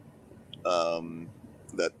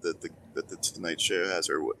that the Tonight Show has.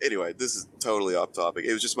 Or anyway, this is totally off topic.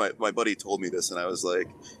 It was just my buddy told me this, and I was like,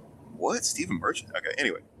 "What? Stephen Merchant?" Okay.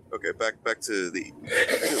 Anyway, back to the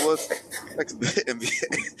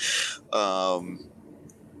NBA.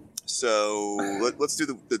 So let's do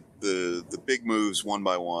the big moves one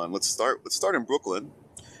by one. Let's start in Brooklyn.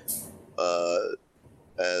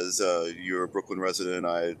 As you're a Brooklyn resident,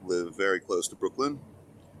 I live very close to Brooklyn.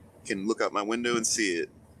 Can look out my window and see it.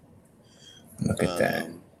 Look at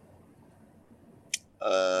that.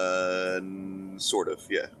 Sort of,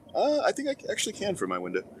 yeah. I think I actually can from my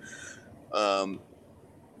window. I'll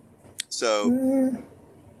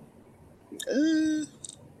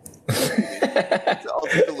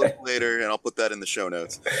take a look later, and I'll put that in the show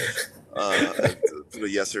notes. A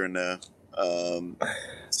yes or a no.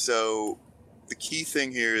 So the key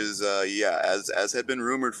thing here is, as had been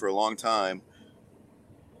rumored for a long time,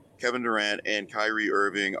 Kevin Durant and Kyrie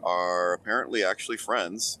Irving are apparently actually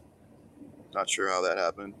friends. Not sure how that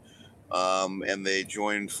happened. And they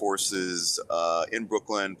joined forces in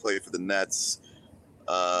Brooklyn, played for the Nets.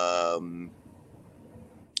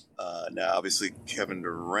 Now, obviously, Kevin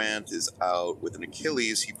Durant is out with an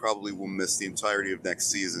Achilles. He probably will miss the entirety of next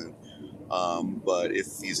season. But if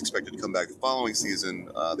he's expected to come back the following season,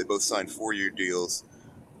 they both signed 4-year deals.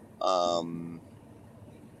 When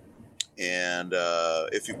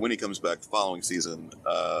he comes back the following season,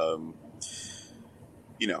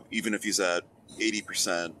 even if he's at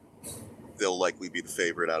 80%, they'll likely be the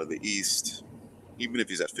favorite out of the East. Even if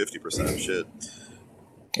he's at 50%, shit.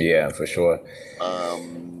 Yeah, for sure.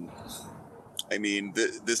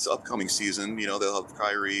 This upcoming season, they'll have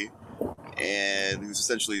Kyrie, and who's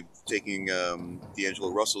essentially taking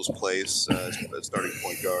D'Angelo Russell's place as starting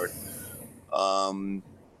point guard.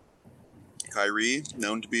 Kyrie,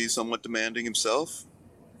 known to be somewhat demanding himself,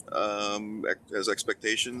 has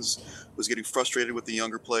expectations, was getting frustrated with the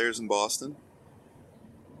younger players in Boston.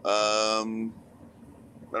 I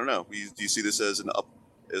don't know. Do you see this as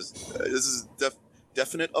this is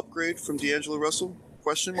definite upgrade from D'Angelo Russell?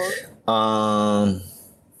 Question mark.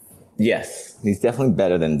 Yes, he's definitely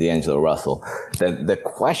better than D'Angelo Russell. The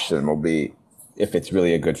question will be if it's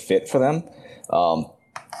really a good fit for them.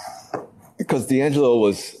 Because D'Angelo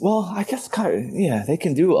was, I guess, they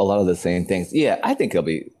can do a lot of the same things. Yeah, I think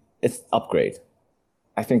it's upgrade.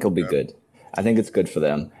 I think he'll be good. I think it's good for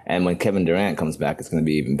them. And when Kevin Durant comes back, it's going to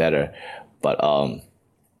be even better. But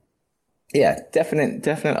definite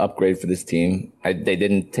upgrade for this team. They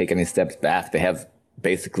didn't take any steps back. They have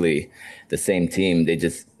basically the same team. They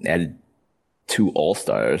just added 2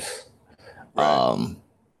 All-Stars. Right.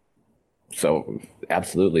 So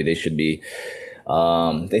absolutely, they should be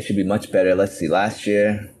much better. Let's see. Last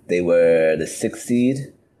year they were the 6th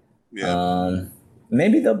seed. Yeah.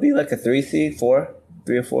 Maybe they'll be like a 3 seed, 3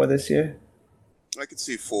 or 4 this year. I could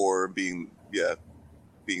see 4 being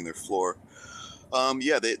their floor. They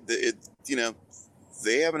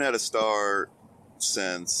haven't had a star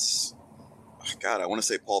since, I want to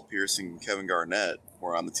say Paul Pierce and Kevin Garnett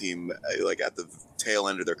were on the team like at the tail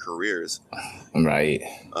end of their careers. Right.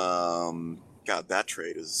 That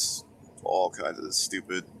trade is all kinds of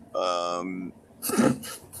stupid for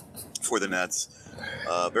the Nets.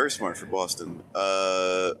 Very smart for Boston.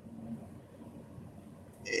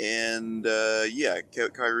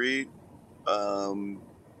 Kyrie,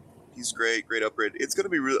 he's great upgrade. It's going to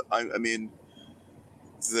be real.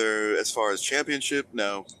 As far as championship,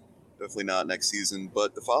 no, definitely not next season.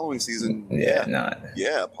 But the following season,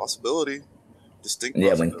 possibility, distinct.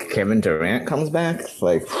 Yeah, possibility. when Kevin Durant comes back, it's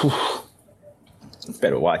like,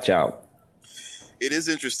 better watch out. It is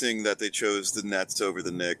interesting that they chose the Nets over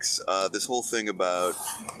the Knicks. This whole thing about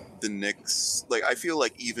the Knicks, I feel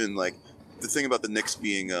like even the thing about the Knicks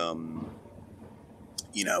being, the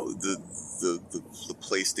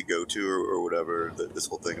place to go to or whatever. This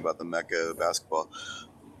whole thing about the Mecca of basketball,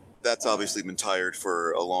 that's obviously been tired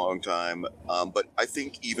for a long time. But I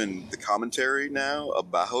think even the commentary now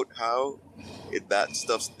about how that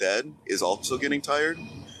stuff's dead is also getting tired.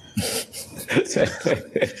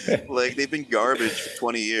 They've been garbage for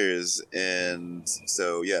 20 years, and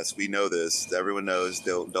so yes, we know this. Everyone knows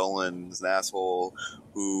Dolan is an asshole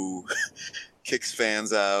who kicks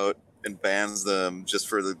fans out and bans them just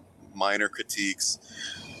for the minor critiques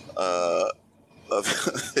of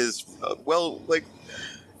his.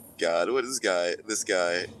 God, what is this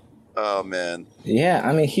guy? Oh man. Yeah,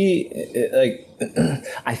 I mean,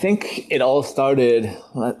 I think it all started.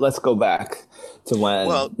 Let's go back to when.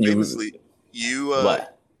 Well, famously,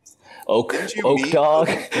 what? Oak Dog.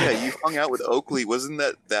 Yeah, you hung out with Oakley. Wasn't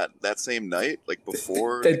that same night,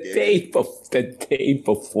 before the day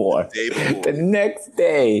before? The next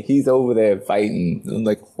day, he's over there fighting. I'm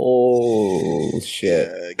like, oh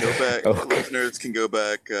shit! Yeah, go back. Listeners can go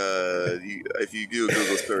back. If you do a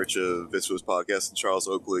Google search of Visco's podcast and Charles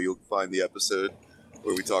Oakley, you'll find the episode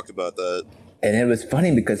where we talked about that. And it was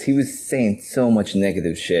funny because he was saying so much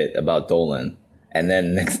negative shit about Dolan. And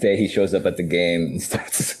then next day he shows up at the game and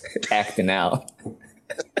starts acting out.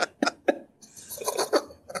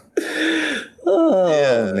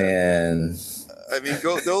 Man. I mean,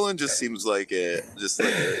 Dolan just seems like a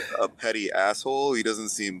petty asshole. He doesn't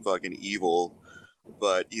seem fucking evil,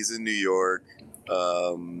 but he's in New York,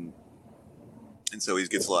 and so he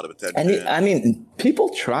gets a lot of attention. And people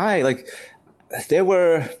try. There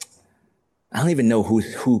were, I don't even know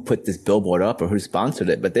who put this billboard up or who sponsored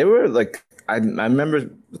it, but they were I remember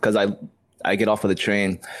because I I get off of the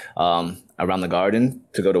train around the Garden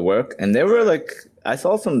to go to work, and there were like I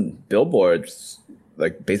saw some billboards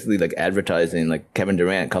like basically like advertising like Kevin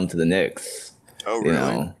Durant come to the Knicks. Oh, really? You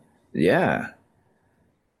know, yeah.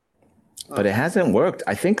 But it hasn't worked.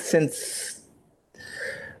 I think since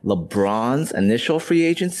LeBron's initial free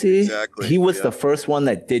agency, Exactly, he was yeah. the first one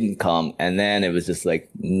that didn't come, and then it was just like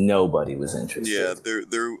nobody was interested. Yeah,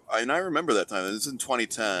 there, and I remember that time. This is in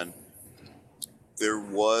 2010. There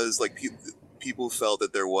was like people felt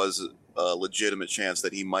that there was a legitimate chance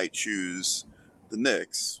that he might choose the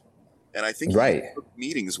Knicks, and I think Right. he took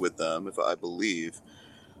meetings with them, if I believe.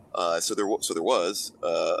 So there was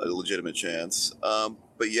a legitimate chance.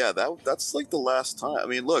 But yeah, that's like the last time. I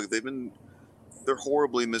mean, look, they're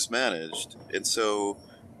horribly mismanaged, and so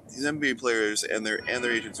these NBA players and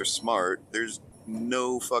their agents are smart. There's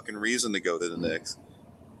no fucking reason to go to the Knicks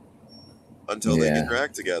until they Yeah. get their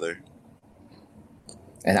act together.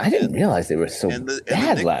 And I didn't realize they were so bad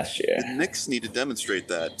Knicks- last year. The Knicks need to demonstrate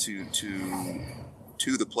that to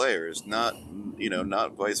the players, not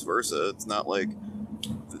vice versa. It's not like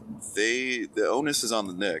the onus is on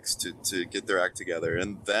the Knicks to get their act together,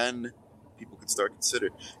 and then people can start consider.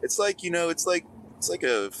 It's like it's like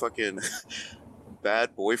a fucking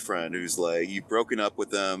bad boyfriend who's like you've broken up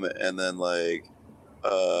with them, and then like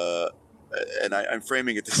and I'm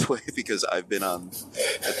framing it this way because I've been on.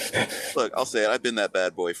 Look, I'll say it. I've been that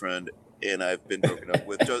bad boyfriend, and I've been broken up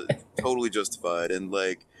with, totally justified. And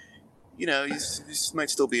like, you might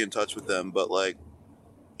still be in touch with them, but like,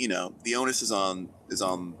 the onus is on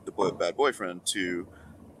the bad boyfriend to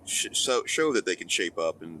show that they can shape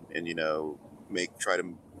up and try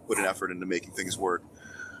to put an effort into making things work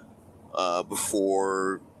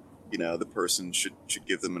before the person should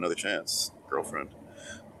give them another chance, girlfriend.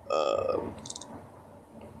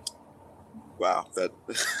 Wow, that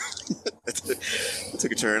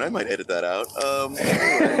took a turn. I might edit that out.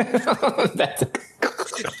 That's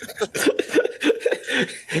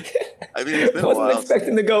I mean, it's been a wasn't while.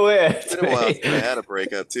 expecting to go in. It's been a while since I had a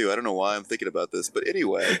breakup too. I don't know why I'm thinking about this, but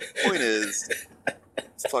anyway, point is,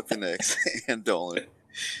 fuck the Knicks and Dolan.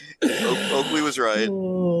 Oakley was right, and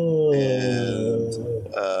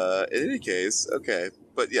in any case, okay,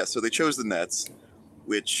 but yeah. So they chose the Nets,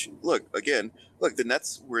 which the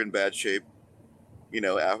Nets were in bad shape. In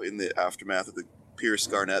the aftermath of the Pierce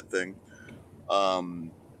Garnett thing,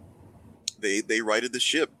 they righted the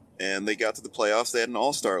ship. And they got to the playoffs. They had an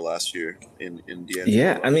all-star last year in D'Angelo.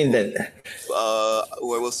 Yeah, I mean that. I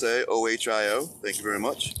will say OHIO. Thank you very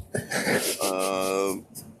much.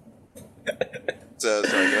 Sorry, go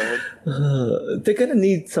ahead. They're gonna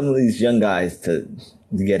need some of these young guys to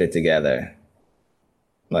get it together,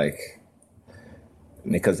 because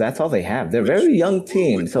that's all they have. They're a very young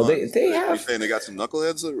team, so they You're have. saying they got some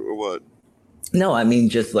knuckleheads or what? No, I mean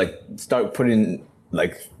just like start putting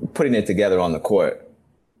it together on the court.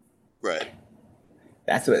 Right.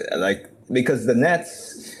 That's what because the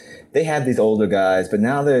Nets, they have these older guys, but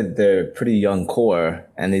now they're pretty young core,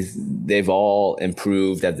 and they've all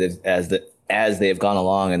improved as they've gone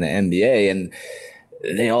along in the NBA, and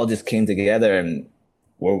they all just came together and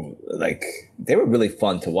were they were really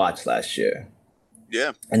fun to watch last year.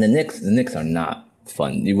 Yeah. And the Knicks are not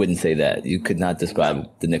fun. You wouldn't say that. You could not describe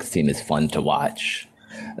the Knicks team as fun to watch.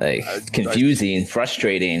 Confusing,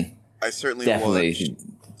 frustrating. I certainly Definitely.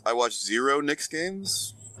 I watched 0 Knicks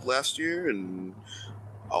games last year, and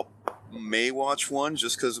I may watch one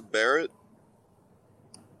just because of Barrett.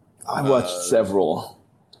 I watched several.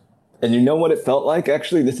 And you know what it felt like?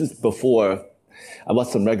 Actually, this is before I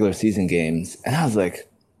watched some regular season games. And I was like,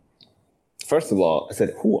 first of all, I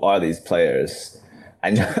said, who are these players?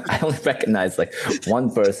 I only recognized one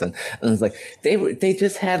person. And I was like, they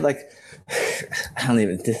just had this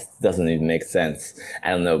doesn't even make sense. I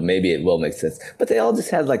don't know, maybe it will make sense. But they all just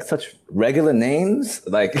had such regular names. I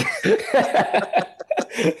was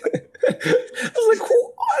like,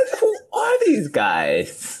 who are these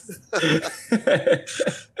guys?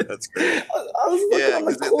 That's great. I was looking on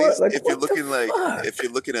the because at court, least if what you're looking the fuck? if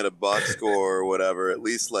you're looking at a box score or whatever, at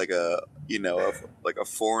least a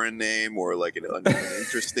foreign name or an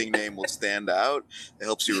interesting name will stand out. It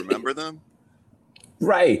helps you remember them.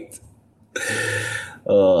 Right.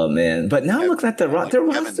 Oh man! But now looking at their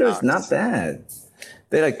roster is not Knox. bad.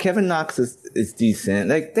 They Kevin Knox is decent.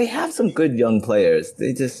 They have some good young players.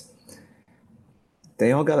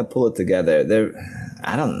 They all got to pull it together.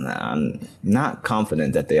 I don't know. I'm not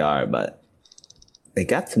confident that they are, but they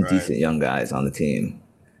got some decent young guys on the team.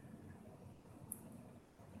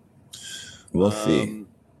 We'll see.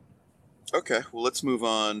 Okay, well, let's move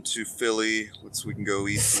on to Philly. We can go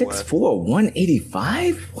east and west. 6'4",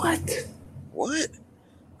 185? What? What?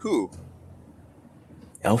 Who?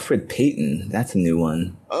 Alfred Payton. That's a new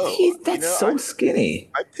one. Oh, That's so skinny.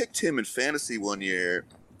 I picked him in fantasy one year.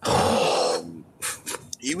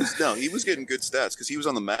 He was getting good stats because he was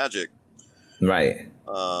on the Magic. Right.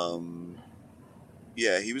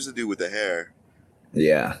 Yeah, he was the dude with the hair.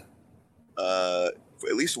 Yeah. For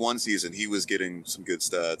at least one season, he was getting some good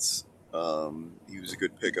stats. He was a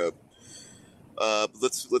good pickup.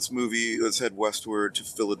 Let's head westward to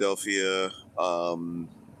Philadelphia.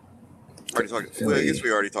 I guess we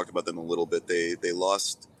already talked about them a little bit. They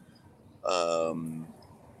lost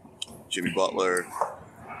Jimmy Butler,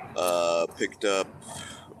 picked up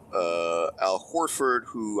Al Horford,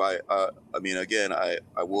 who I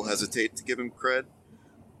will hesitate to give him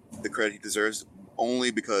the credit he deserves,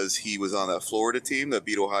 only because he was on that Florida team that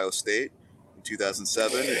beat Ohio State in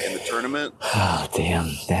 2007 in the tournament. Oh,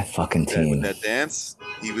 damn, that fucking team. That dance.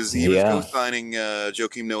 He was co-signing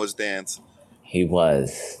Joakim Noah's dance. He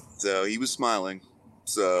was. So he was smiling.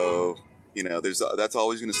 So, that's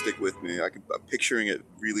always going to stick with me. I'm picturing it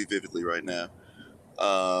really vividly right now.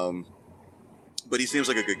 But he seems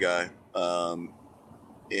like a good guy.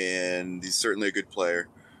 And he's certainly a good player.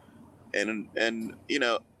 And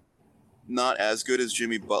not as good as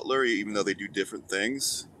Jimmy Butler, even though they do different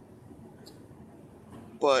things.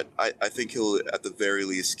 But I think he'll, at the very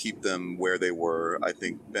least, keep them where they were. I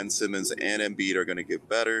think Ben Simmons and Embiid are going to get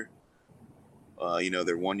better.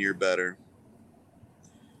 They're 1 year better.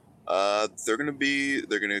 They're going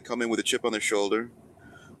to come in with a chip on their shoulder.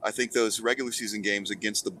 I think those regular season games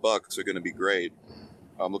against the Bucks are going to be great.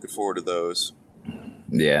 I'm looking forward to those.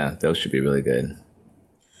 Yeah, those should be really good.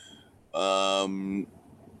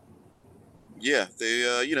 Yeah,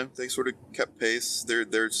 they sort of kept pace.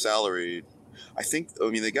 Their salary,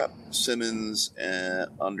 they got Simmons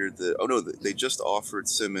they just offered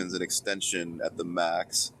Simmons an extension at the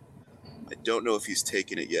max. I don't know if he's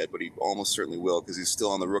taken it yet, but he almost certainly will because he's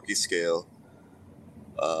still on the rookie scale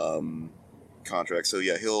contract. So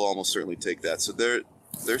yeah, he'll almost certainly take that. So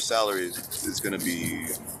their salary is going to be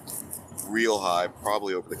real high,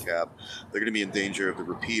 probably over the cap. They're going to be in danger of the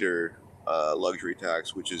repeater luxury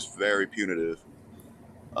tax, which is very punitive.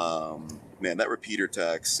 Man, that repeater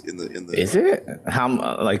tax in the is it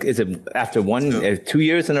is it after 2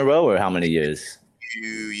 years in a row or how many years?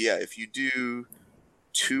 If you do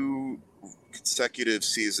 2 consecutive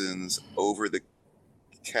seasons over the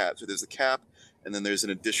cap, so there's a cap, and then there's an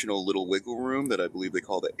additional little wiggle room that I believe they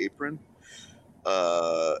call the apron.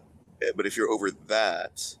 But if you're over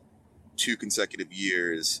that 2 consecutive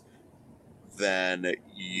years, then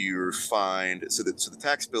you're fined. So the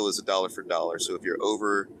tax bill is $1 for $1. So if you're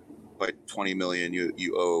over by 20 million,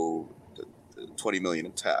 you owe 20 million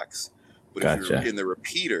in tax. But if you're in the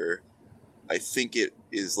repeater, I think it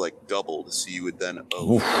is like doubled. So you would then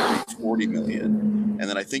owe 40 million. And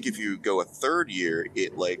then I think if you go a third year,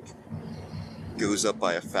 it goes up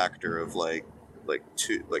by a factor of like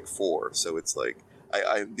 4. So it's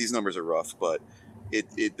these numbers are rough, but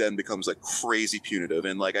it then becomes crazy punitive.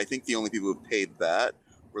 And I think the only people who paid that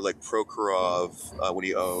were Prokhorov when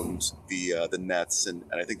he owned the Nets, and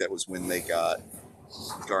I think that was when they got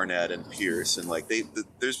Garnett and Pierce, and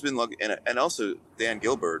there's been and also Dan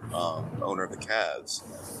Gilbert, owner of the Cavs.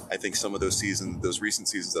 I think some of those recent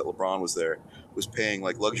seasons that LeBron was there, was paying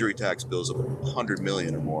luxury tax bills of $100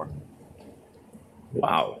 million or more.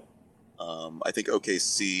 Wow. I think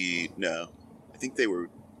OKC, no, I think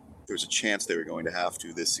there's a chance they were going to have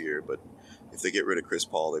to this year, but if they get rid of Chris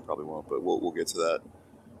Paul, they probably won't. But we'll get to that.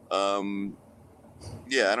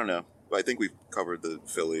 Yeah, I don't know. I think we've covered the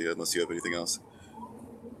Philly, unless you have anything else.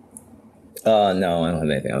 No, I don't have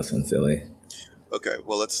anything else in Philly. Okay,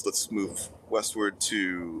 well let's move westward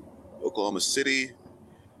to Oklahoma City.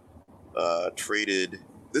 Traded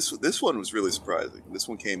this one was really surprising. This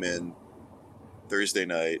one came in Thursday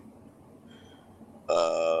night.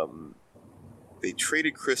 They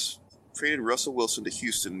traded Russell Wilson to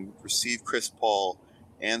Houston, received Chris Paul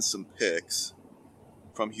and some picks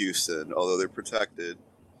from Houston, although they're protected.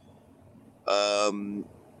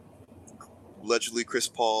 Allegedly, Chris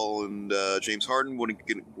Paul and James Harden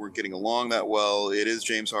weren't getting along that well. It is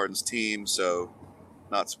James Harden's team, so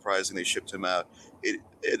not surprising they shipped him out.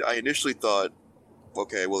 I initially thought,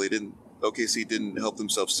 okay, well, OKC didn't help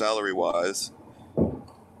themselves salary-wise,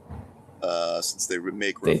 since they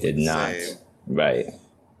make roughly they did not same. Right.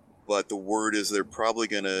 But the word is they're probably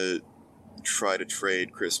going to try to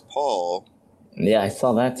trade Chris Paul. Yeah, I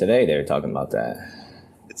saw that today. They were talking about that.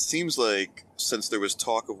 It seems like since there was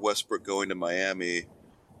talk of Westbrook going to Miami,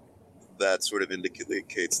 that sort of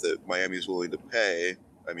indicates that Miami is willing to pay.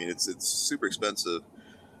 I mean, it's super expensive.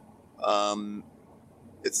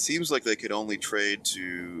 it seems like they could only trade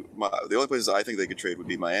to the only places I think they could trade would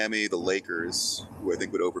be Miami, the Lakers, who I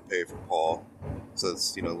think would overpay for Paul. So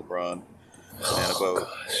it's LeBron, Banana Boat.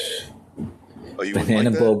 Oh, you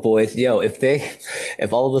Banana like Boat Boys. Yo,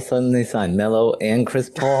 if all of a sudden they sign Melo and Chris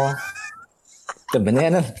Paul, the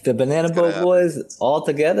Banana Boat happen. Boys all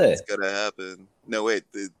together. It's gonna happen. No, wait,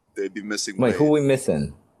 they'd be missing. Wait, who are we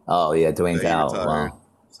missing? Oh yeah, Dwayne's He out. retired, Wow.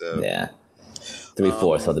 so. Yeah.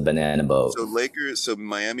 3/4 of the Banana Boat. So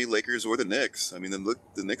Miami, Lakers, or the Knicks. I mean, then look,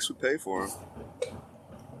 the Knicks would pay for him.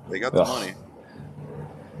 They got the money.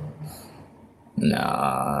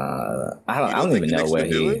 Nah, I You don't think even the know Knicks where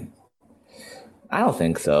would do he. it? I don't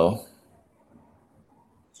think so.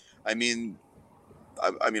 I mean,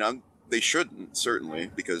 they shouldn't,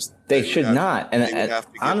 certainly, because They would should have- not. And they would have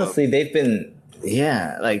to give honestly, they've been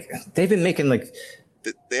making like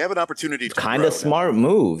they have an opportunity to kind grow of now. smart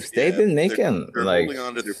moves. Yeah, They've been making they're like holding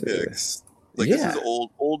on to their picks. Like yeah. this is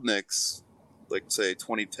old Knicks, like say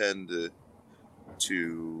 2010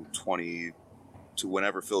 to 20 to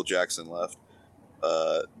whenever Phil Jackson left.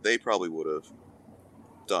 They probably would have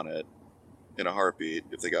done it in a heartbeat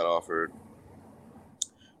if they got offered.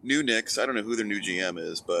 New Knicks, I don't know who their new GM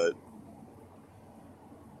is, but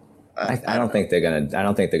I don't think they're gonna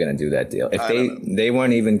do that deal. If I they don't they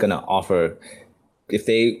weren't even gonna offer, if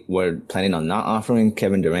they were planning on not offering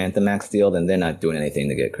Kevin Durant the max deal, then they're not doing anything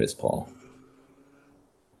to get Chris Paul.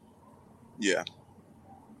 Yeah.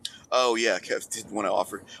 Oh yeah, Kev didn't want to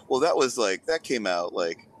offer. Well, that came out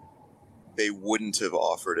like they wouldn't have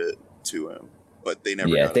offered it to him, but they never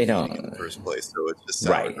Yeah, got they a meeting don't. in the first place, so it's just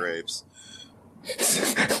sour Right. grapes.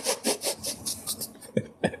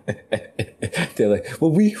 They're like,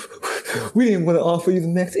 well, we didn't want to offer you the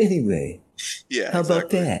max anyway. Yeah. How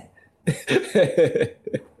exactly. about that?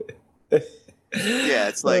 Yeah,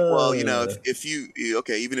 it's like, well, if you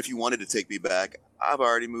even if you wanted to take me back, I've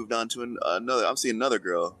already moved on to another. I'm seeing another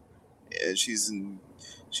girl, and she's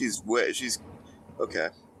okay.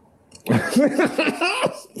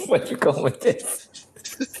 Where you going with this?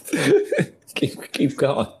 keep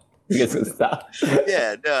going. You guys can stop.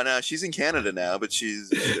 Yeah, no, she's in Canada now, but she's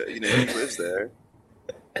she lives there.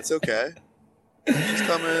 That's okay. She's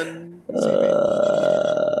coming.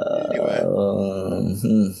 Anyway.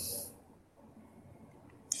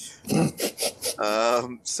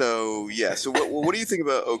 So yeah. So what do you think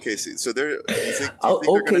about OKC? So do you think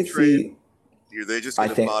they're going to trade? Are they just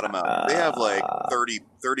going to bottom out? They have like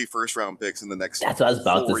 30 first round picks in the next. That's what I was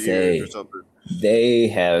about to 4 years say. or something. They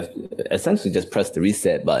have essentially just pressed the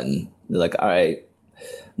reset button. They're like, all right,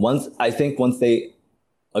 once they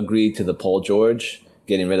agreed to the Paul George,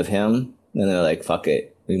 getting rid of him, then they're like, fuck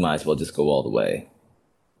it, we might as well just go all the way.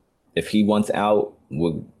 If he wants out,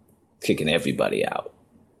 we're kicking everybody out.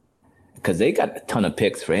 Because they got a ton of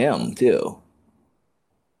picks for him, too.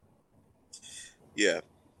 Yeah.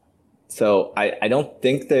 So I don't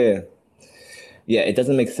think it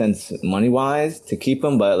doesn't make sense money-wise to keep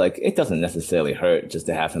him, but like it doesn't necessarily hurt just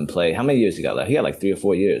to have him play. How many years he got left? He got like 3 or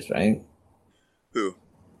 4 years, right? Who?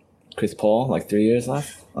 Chris Paul, like 3 years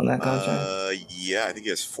left on that contract? Yeah, I think he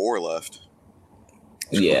has 4 left.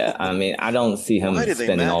 Yeah, I mean, I don't see him Why did they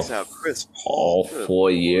spending max all out Chris Paul?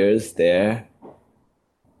 4 years there.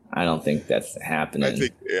 I don't think that's happening. I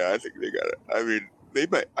think they got it. I mean, they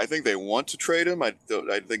might. I think they want to trade him. I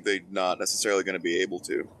think they're not necessarily going to be able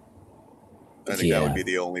to. I think that would be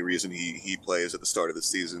the only reason he plays at the start of the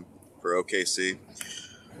season for OKC.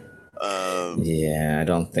 Yeah, I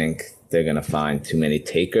don't think they're gonna find too many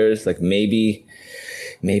takers. Like maybe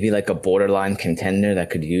like a borderline contender that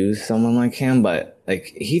could use someone like him, but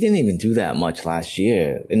like he didn't even do that much last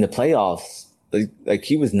year in the playoffs. Like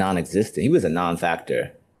he was non-existent. He was a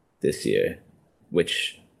non-factor this year,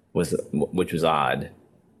 which was odd.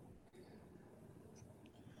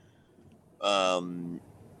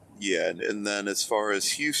 Yeah, and then as far as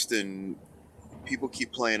Houston, people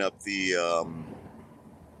keep playing up the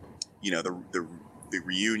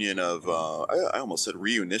reunion of I almost said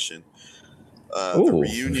reunition. The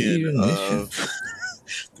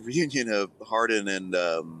reunion of Harden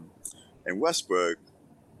and Westbrook,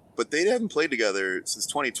 but they haven't played together since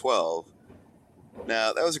 2012.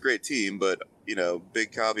 Now that was a great team, but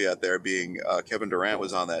big caveat there being Kevin Durant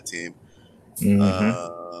was on that team.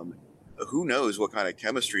 Mm-hmm. Who knows what kind of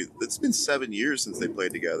chemistry? It's been 7 years since they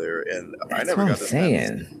played together, and That's I never what got I'm the saying.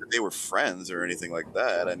 sense that they were friends or anything like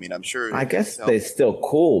that. I mean, I'm sure. I guess they're still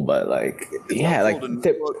cool, but like, yeah, like the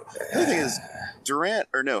thing is,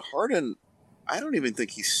 Harden. I don't even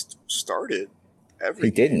think he started every.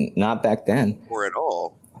 he didn't, not back then. Or at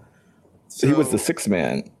all. He was the sixth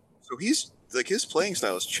man. So he's like his playing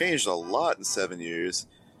style has changed a lot in 7 years,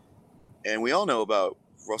 and we all know about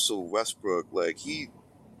Russell Westbrook, like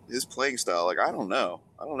his playing style, like I don't know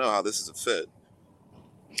how this is a fit.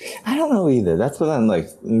 I don't know either. That's what I'm like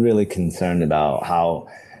really concerned about, how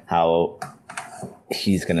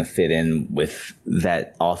he's gonna fit in with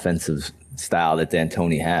that offensive style that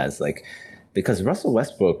D'Antoni has. Like, because Russell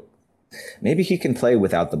Westbrook, maybe he can play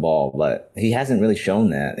without the ball, but he hasn't really shown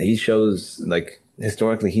that. He shows, like,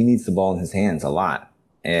 historically he needs the ball in his hands a lot.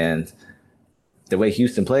 And the way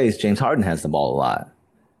Houston plays, James Harden has the ball a lot.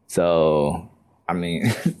 So, I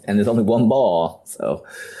mean, and there's only one ball. So,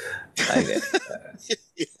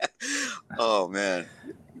 yeah. Oh man!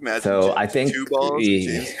 Imagine so I think 2 balls,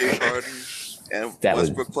 James Harden and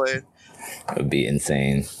Westbrook playing. It would be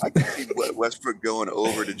insane. I could see Westbrook going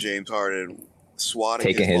over to James Harden, swatting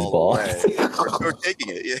taking his ball away, or taking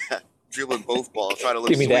it. Yeah, dribbling both balls, trying to look.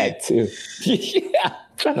 Give me sweet. that too. Yeah.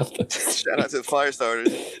 Shout out to the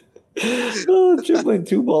Firestarters. Oh, dribbling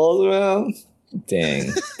 2 balls around.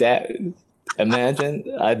 Dang. That,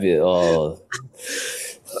 imagine. I'd be, oh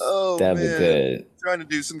that'd man. be good. Trying to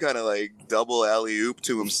do some kind of like double alley oop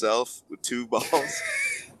to himself with 2 balls.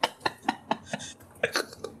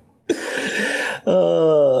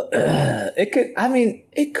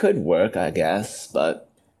 It could work, I guess, but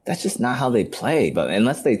that's just not how they play. But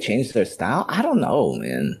unless they change their style, I don't know,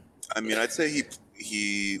 man. I mean, I'd say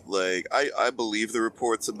he like I believe the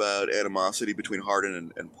reports about animosity between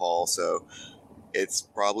Harden and Paul, so it's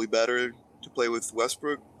probably better to play with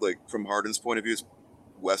Westbrook. Like, from Harden's point of view,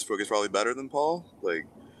 Westbrook is probably better than Paul. Like,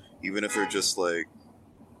 even if they're just like,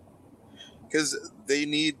 because they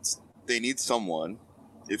need someone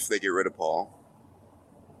if they get rid of Paul.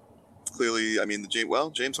 Clearly, I mean,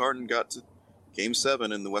 James Harden got to Game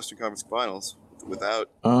 7 in the Western Conference Finals without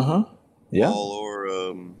Yeah. Paul, or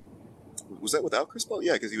was that without Chris Paul?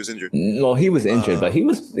 Yeah, because he was injured. Well, he was injured, but he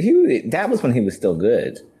that was when he was still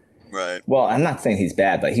good. Right. Well, I'm not saying he's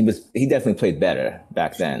bad, but he definitely played better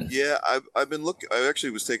back then. Yeah, I've been looking. I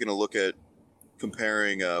actually was taking a look at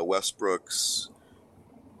comparing Westbrook's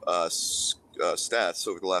stats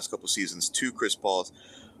over the last couple of seasons to Chris Paul's.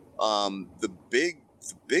 The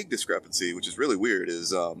big discrepancy, which is really weird,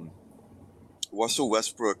 is Russell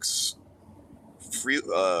Westbrook's free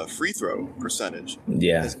throw percentage.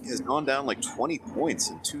 Yeah, has gone down like 20 points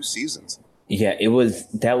in 2 seasons. Yeah,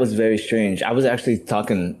 that was very strange. I was actually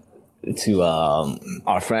talking to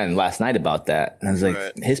our friend last night about that, and I was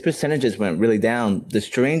like, his percentages went really down. The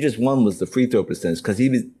strangest one was the free throw percentage, because he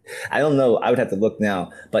was, I don't know, I would have to look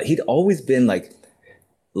now, but he'd always been like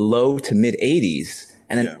low to mid 80s,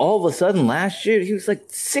 and then all of a sudden last year he was like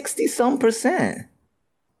 60-some%.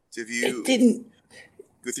 It didn't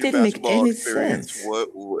make any sense. What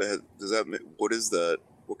does that mean? What is that?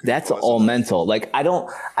 That's all mental. Like, I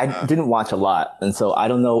didn't watch a lot, and so I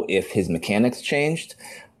don't know if his mechanics changed,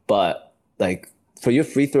 but like, for your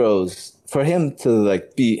free throws, for him to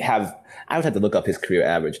like I would have to look up his career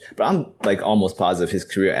average, but I'm like almost positive his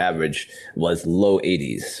career average was low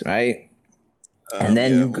 80s, right? And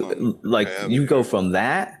then you go from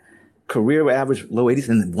that career average low 80s,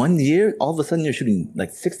 and 1 year all of a sudden you're shooting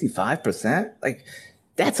like 65%. Like,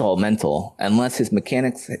 that's all mental, unless his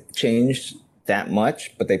mechanics changed that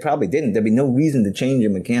much, but they probably didn't. There'd be no reason to change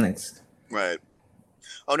your mechanics. Right.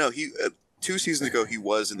 Oh no, he 2 seasons ago he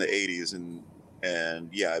was in the 80s, and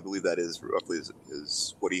yeah, I believe that is roughly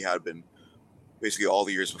is what he had been basically all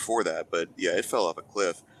the years before that. But yeah, it fell off a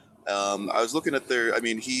cliff. I was looking at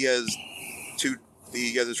he has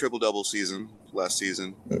a triple-double season last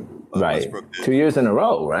season. Right. 2 years in a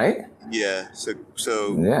row, right? Yeah.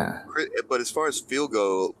 So yeah. But as far as field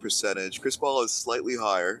goal percentage, Chris Paul is slightly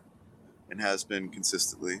higher and has been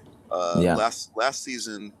consistently. Last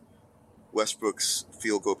season, Westbrook's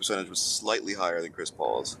field goal percentage was slightly higher than Chris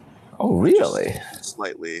Paul's. Oh, really?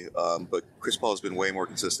 Slightly. But Chris Paul has been way more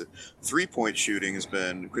consistent. 3-point shooting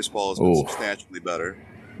Chris Paul has been substantially better.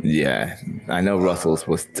 Yeah. I know Russell's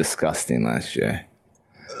was disgusting last year.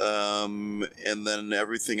 And then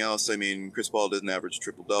everything else, Chris Paul didn't average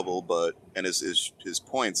triple-double, and his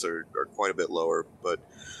points are quite a bit lower. But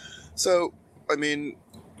so,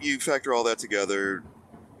 you factor all that together,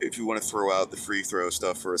 if you want to throw out the free throw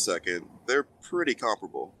stuff for a second, they're pretty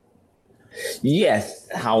comparable. Yes,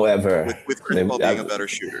 however, with Chris Paul being a better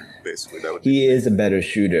shooter, basically, he is a better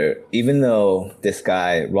shooter. Even though this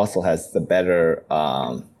guy Russell has the better,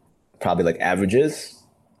 probably like averages.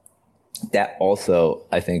 That also,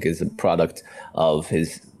 I think, is a product of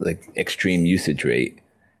his like extreme usage rate.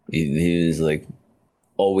 He was like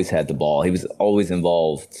always had the ball. He was always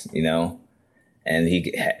involved, and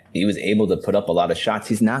he was able to put up a lot of shots.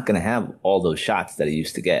 He's not going to have all those shots that he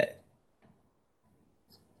used to get.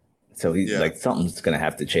 So he's like, something's going to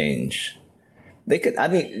have to change. They could. I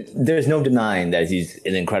mean, there's no denying that he's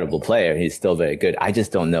an incredible player. He's still very good. I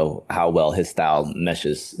just don't know how well his style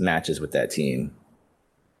matches with that team.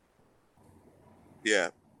 Yeah.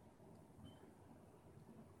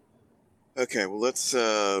 Okay. Well, let's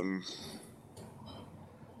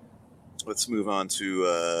move on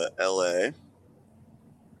to LA,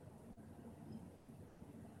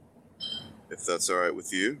 if that's all right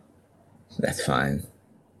with you. That's fine.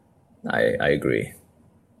 I agree.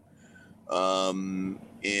 And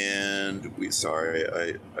I was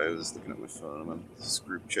looking at my phone. This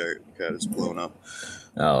group chat is blown up.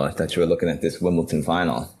 Oh, I thought you were looking at this Wimbledon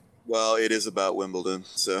final. Well, it is about Wimbledon,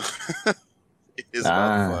 so it is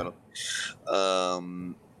about the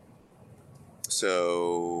final.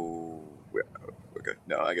 So okay,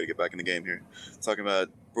 no, I got to get back in the game here. Talking about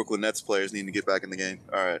Brooklyn Nets players needing to get back in the game.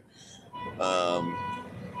 All right.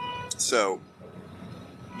 So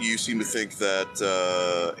you seem to think that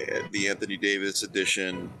the Anthony Davis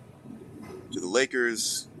addition to the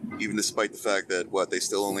Lakers, even despite the fact that they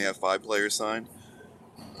still only have 5 players signed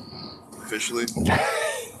officially.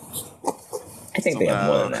 I think they have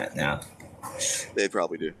more than that now. They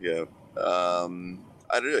probably do. Yeah. I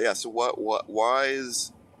don't know. Yeah. So what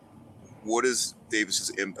is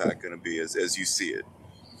Davis's impact going to be as you see it?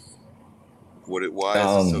 Why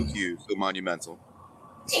is it so huge, so monumental?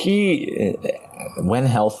 He, when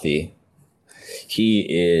healthy, he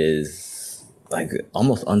is like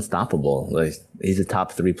almost unstoppable. Like he's a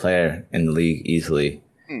top 3 player in the league easily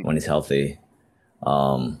when he's healthy.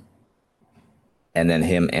 And then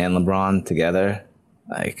him and LeBron together,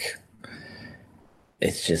 like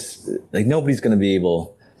it's just like nobody's gonna be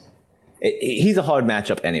able. He's a hard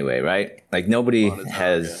matchup anyway, right? Like nobody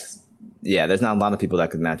has. Yeah, there's not a lot of people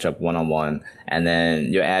that could match up one-on-one. And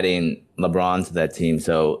then you're adding LeBron to that team.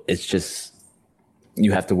 So it's just,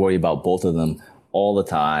 you have to worry about both of them all the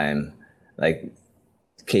time. Like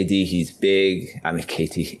KD, he's big. I mean,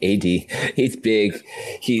 AD, he's big.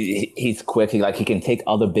 He's quick. He can take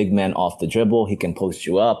other big men off the dribble. He can post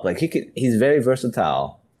you up. Like he's very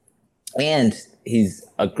versatile. And he's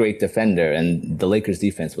a great defender. And the Lakers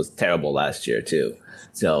defense was terrible last year too.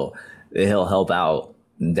 So he'll help out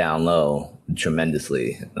down low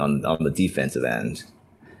tremendously on the defensive end.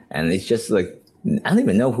 And it's just like, I don't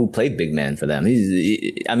even know who played big man for them.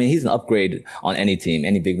 He's an upgrade on any team.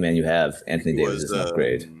 Any big man you have, Anthony Davis is an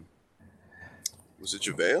upgrade. Was it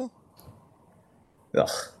JaVale?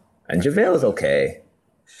 Ugh. And JaVale is okay.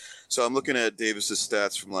 So I'm looking at Davis's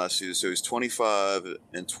stats from last season. So he's 25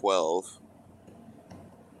 and 12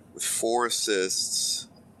 with 4 assists,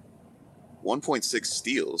 1.6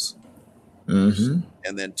 steals. Mm-hmm.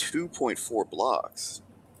 And then 2.4 blocks.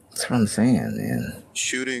 That's what I'm saying, man.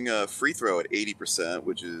 Shooting a free throw at 80%,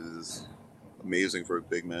 which is amazing for a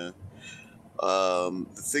big man. The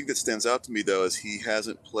thing that stands out to me, though, is he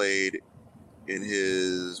hasn't played in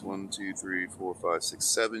his 7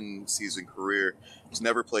 season career. He's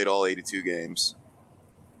never played all 82 games.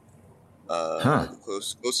 The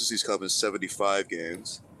closest he's come is 75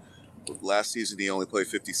 games. Last season, he only played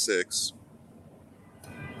 56.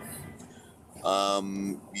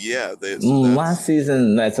 Last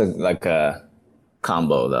season that's like a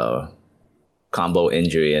combo though, combo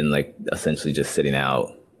injury and like essentially just sitting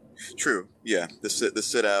out. True. Yeah, the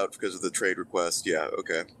sit out because of the trade request. Yeah.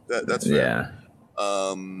 Okay. That's fair. Yeah.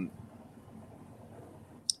 I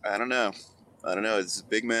don't know. It's a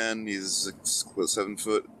big man. He's 7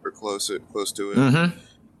 foot or close to it.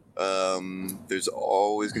 Mm-hmm. There's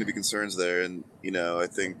always going to be concerns there, and I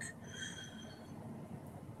think.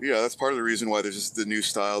 Yeah, that's part of the reason why there's just the new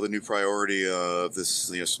style, the new priority of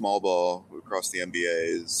this, small ball across the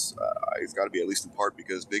NBA is it's got to be at least in part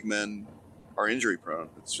because big men are injury prone.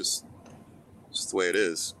 It's just the way it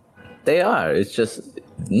is. They are. It's just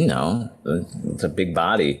it's a big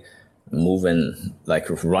body moving, like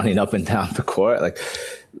running up and down the court. Like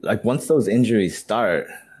once those injuries start,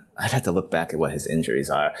 I'd have to look back at what his injuries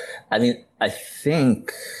are. I mean, I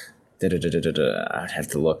think. I'd have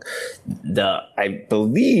to look. I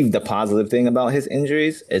believe the positive thing about his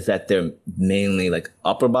injuries is that they're mainly like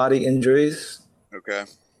upper body injuries. Okay.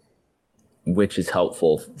 Which is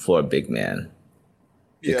helpful for a big man.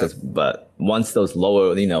 Yeah. But once those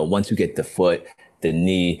lower, once you get the foot, the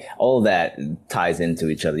knee, all that ties into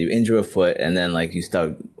each other. You injure a foot and then like you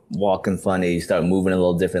start walking funny, you start moving a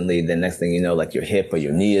little differently. The next thing you know, like your hip or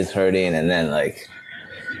your knee is hurting and then like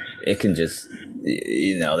it can just...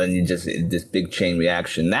 then you just this big chain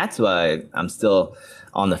reaction. That's why I'm still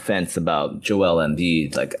on the fence about Joel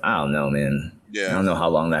Embiid. Like, I don't know, man. Yeah. I don't know how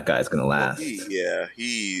long that guy's gonna last.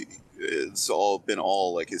 It's all been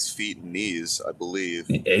like his feet and knees, I believe.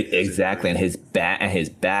 Exactly, and his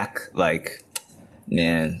back, like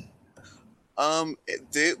man.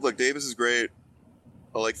 Look, Davis is great.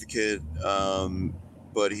 I like the kid.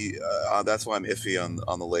 But that's why I'm iffy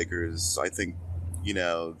on the Lakers. I think,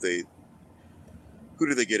 who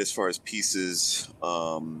do they get as far as pieces?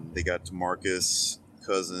 They got DeMarcus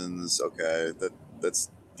Cousins. Okay, that's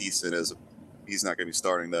decent. He's not going to be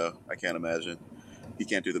starting though. I can't imagine. He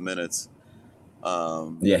can't do the minutes.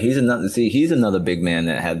 Yeah, he's another big man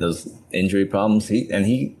that had those injury problems.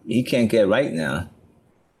 He can't get right now.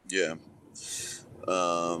 Yeah.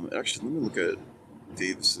 Actually, let me look at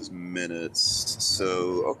Davis's minutes.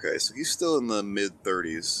 So he's still in the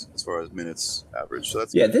mid-30s as far as minutes average. So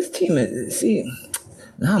that's good. This team is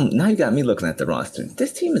now you got me looking at the roster.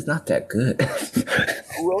 This team is not that good.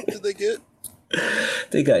 Who else did they get?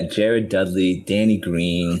 They got Jared Dudley, Danny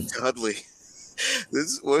Green. Dudley.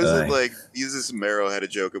 It like? Jesus Mero had a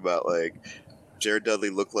joke about like Jared Dudley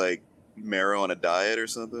looked like Mero on a diet or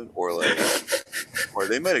something, or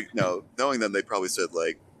they might have knowing them they probably said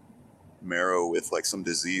like Mero with like some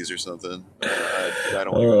disease or something. I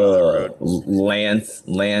don't want to go down that road.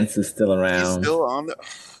 Lance is still around. He's still on the.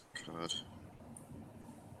 Oh, God.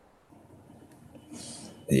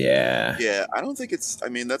 Yeah. Yeah, I don't think it's. I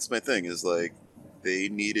mean, that's my thing. Is like they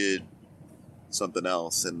needed something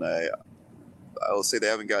else, and I will say they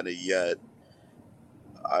haven't gotten it yet.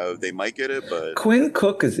 They might get it, but Quinn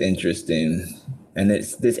Cook is interesting, and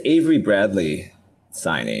it's this Avery Bradley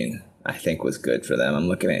signing. I think was good for them. I'm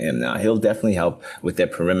looking at him now. He'll definitely help with their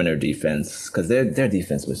perimeter defense because their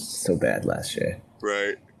defense was so bad last year.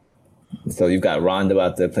 Right. So you've got Rondo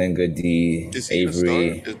out there playing good D.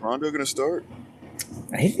 Avery. Is Rondo going to start?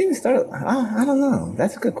 He didn't even start. I don't know.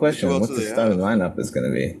 That's a good question. What the starting lineup is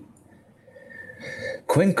going to be?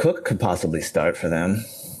 Quinn Cook could possibly start for them.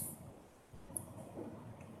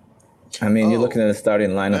 I mean, you're looking at a starting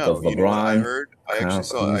lineup of LeBron. I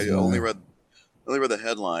only read the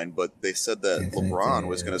headline, but they said that LeBron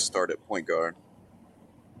was going to start at point guard.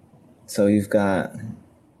 So you've got.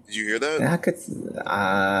 Did you hear that? I could.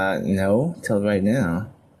 No, till right now.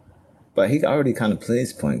 But he already kind of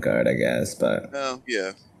plays point guard, I guess. But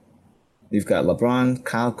yeah. You've got LeBron,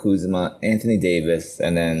 Kyle Kuzma, Anthony Davis,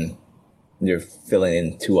 and then you're filling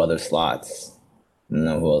in 2 other slots. I don't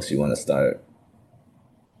know who else you want to start.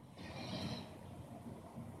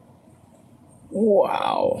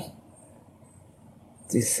 Wow.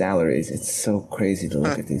 These salaries, it's so crazy to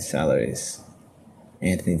look at these salaries.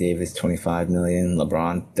 Anthony Davis, $25 million.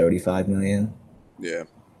 LeBron, $35 million. Yeah.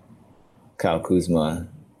 Kyle Kuzma,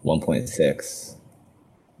 1.6.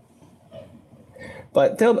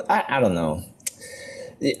 But I don't know.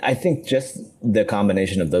 I think just the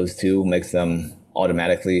combination of those two makes them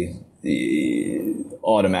automatically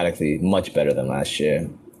much better than last year.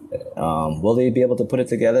 Will they be able to put it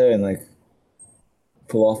together and like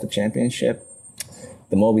pull off the championship?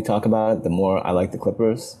 The more we talk about it, the more I like the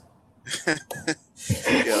Clippers.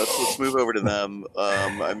 Yeah, let's move over to them.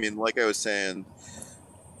 I mean, like I was saying,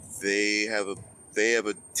 they have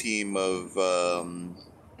a team of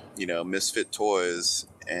misfit toys,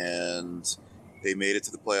 and they made it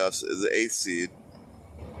to the playoffs as the 8th seed.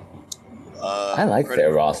 I like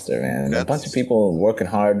their roster, man. A bunch of people working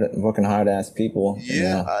hard ass people.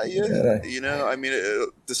 Yeah. I mean,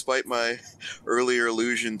 despite my earlier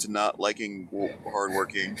allusion to not liking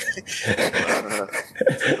hardworking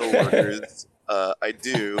workers, I'm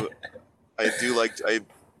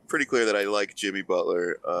pretty clear that I like Jimmy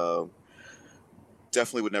Butler.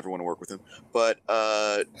 Definitely would never want to work with him. But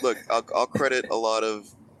look, I'll credit a lot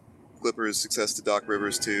of Clippers' success to Doc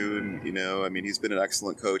Rivers too, and I mean, he's been an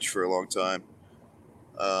excellent coach for a long time.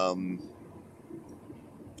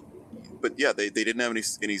 But yeah, they didn't have any.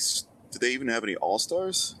 Did they even have any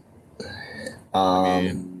All-Stars?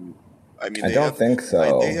 I don't think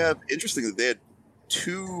so. They have interestingly, they had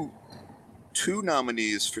two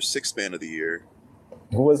nominees for Sixth Man of the Year.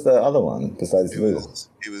 Who was the other one besides Lou?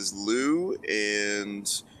 It was Lou,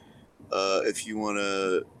 and if you want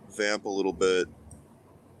to vamp a little bit,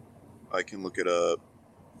 I can look it up.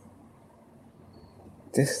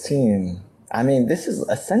 This team, I mean, this is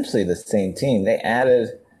essentially the same team. They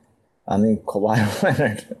added, Kawhi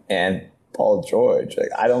Leonard and Paul George. Like,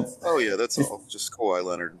 I don't. Oh yeah, that's all. Just Kawhi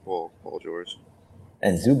Leonard and Paul George.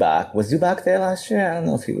 And Zubac. Was Zubac there last year? I don't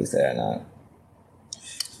know if he was there or not.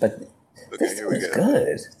 But this team is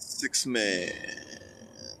good. Six man.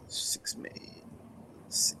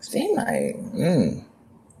 They might.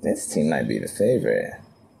 This team might be the favorite.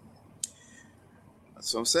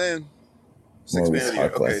 That's what I'm saying. Six man of the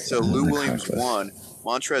year. Okay, so Lou Williams won.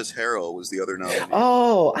 Montrezl Harrell was the other nominee.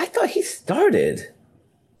 Oh, I thought he started.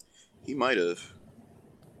 He might have.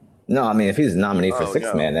 No, I mean, if he's a nominee for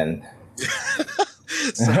Sixth Man, then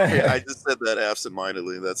Sorry, I just said that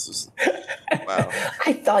absentmindedly. That's just wow.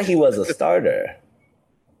 I thought he was a starter.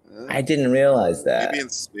 I didn't realize that.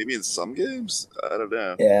 Maybe in some games. I don't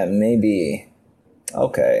know. Yeah, maybe.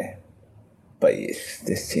 Okay, but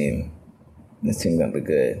this team gonna be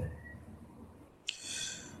good.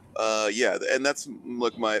 Yeah, and that's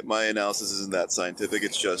look. My analysis isn't that scientific.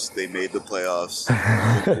 It's just they made the playoffs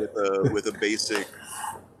with a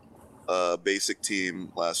basic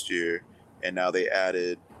team last year, and now they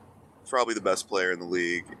added probably the best player in the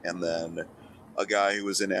league, and then a guy who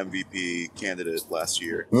was an MVP candidate last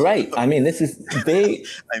year. Right. I mean, this is they.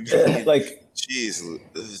 I mean, like, jeez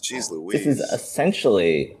Louise. This is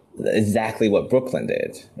essentially exactly what Brooklyn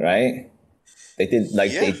did, right? They did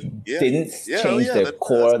they didn't change their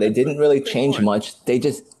core. They didn't really change much. They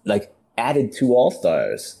just like added 2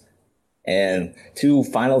 All-Stars and 2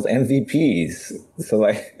 Finals MVPs. So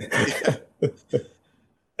like,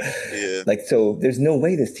 like so, there's no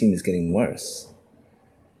way this team is getting worse.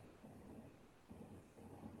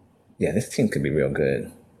 Yeah, this team could be real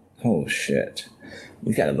good. Oh shit,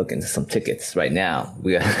 we got to look into some tickets right now.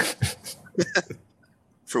 We got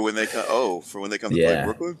for when they come. Oh, for when they come to play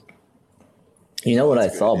Brooklyn. You know what I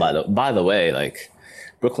saw, by the way, like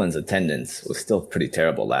Brooklyn's attendance was still pretty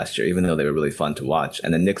terrible last year, even though they were really fun to watch.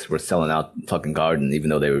 And the Knicks were selling out fucking Garden, even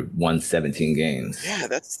though they won 17 games. Yeah,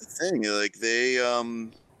 that's the thing. Like the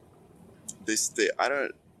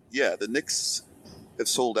Knicks have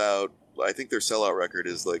sold out. I think their sellout record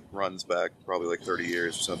is like runs back probably like 30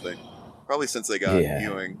 years or something. Probably since they got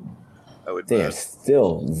Ewing. They are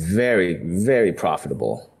still very, very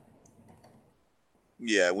profitable.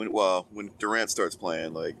 Yeah, when Durant starts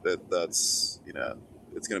playing, like that's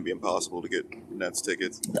it's going to be impossible to get Nets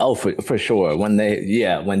tickets. Oh, for sure. When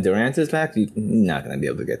Durant is back, you're not going to be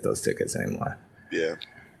able to get those tickets anymore. Yeah.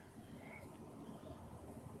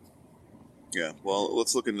 Yeah. Well,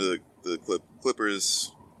 let's look into the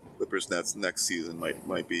Clippers Nets next season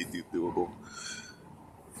might be doable,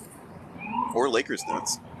 or Lakers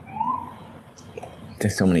Nets.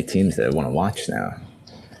 There's so many teams that I want to watch now.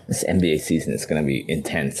 This NBA season is going to be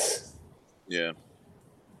intense. Yeah.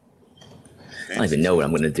 I don't even know what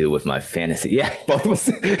I'm going to do with my fantasy. Yeah, both of us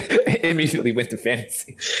immediately went to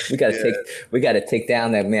fantasy. We got to take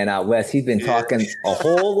down that man out west. He's been talking a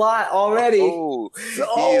whole lot already. Oh, he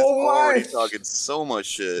is already talking so much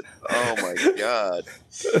shit. Oh my god.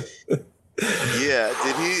 Yeah,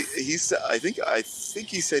 did he said I think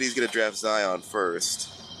he said he's going to draft Zion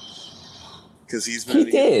first. Because he's been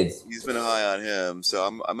high on him,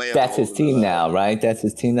 so I may have. That's his team now, right? That's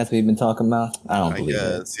his team. That's what he's been talking about. I don't believe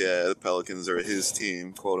it. Yeah, the Pelicans are his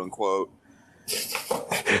team, quote unquote.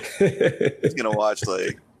 He's gonna watch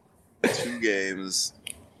like 2 games.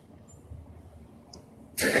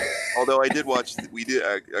 Although we did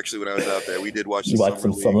actually when I was out there, we did watch. You watched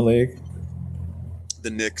some Summer League. The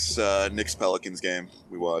Knicks Pelicans game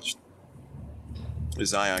we watched.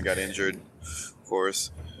 Zion got injured, of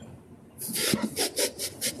course. He's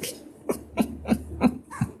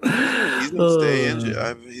gonna stay injured.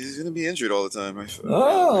 He's gonna be injured all the time.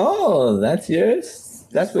 That's yours.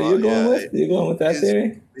 That's what you're going with. You're going with that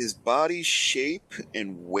theory. His body shape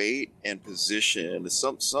and weight and position.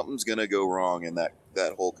 Something's gonna go wrong in that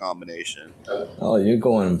whole combination. Oh, you're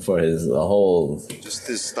going for his whole. Just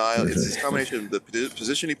his style. It's his combination. The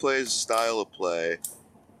position he plays, style of play,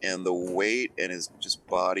 and the weight and his just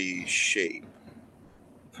body shape.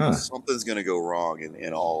 Huh. Something's gonna go wrong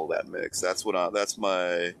in all that mix. That's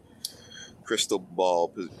my crystal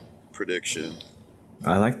ball prediction.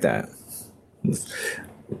 I like that.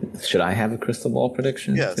 Should I have a crystal ball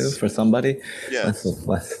prediction too for somebody? Yes.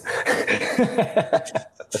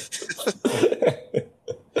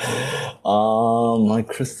 My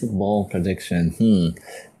crystal ball prediction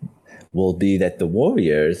will be that the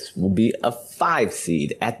Warriors will be a 5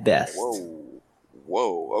 seed at best.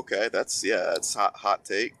 Whoa, okay, that's hot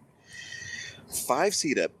take. 5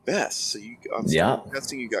 seed at best. So I'm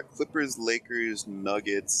guessing you got Clippers, Lakers,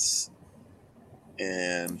 Nuggets,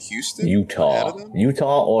 and Houston. Utah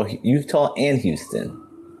and Houston.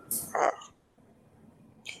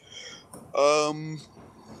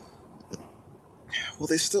 Well,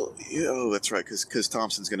 they still. That's right, because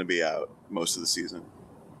Thompson's going to be out most of the season.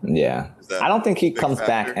 Yeah, I don't think he comes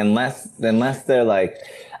back unless they're like.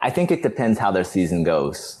 I think it depends how their season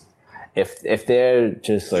goes. If they're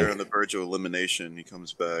just they're on the verge of elimination, he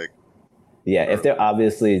comes back. Yeah, if they're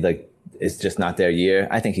obviously like it's just not their year,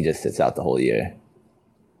 I think he just sits out the whole year.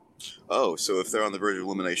 Oh, so if they're on the verge of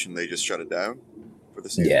elimination, they just shut it down for the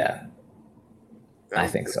season? Yeah, I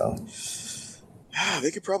think so. They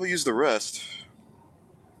could probably use the rest.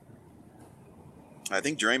 I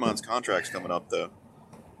think Draymond's contract's coming up though.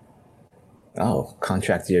 Oh,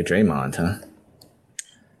 contract year Draymond, huh?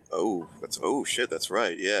 Oh, shit, that's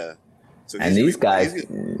right. Yeah. So And these guys,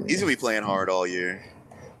 he's gonna be playing hard all year.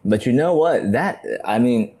 but you know what?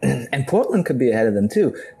 And Portland could be ahead of them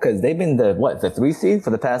too, because they've been the 3 seed for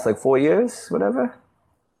the past like 4 years, whatever.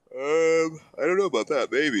 I don't know about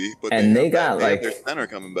that, maybe. But And they have got their center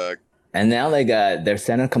coming back. and now they got their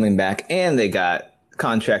center coming back, and they got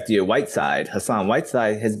contract year Whiteside. Hassan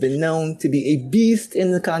Whiteside has been known to be a beast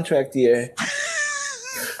in the contract year.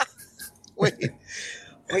 Wait,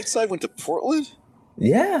 Whiteside went to Portland?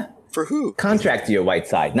 Yeah. For who? Contract year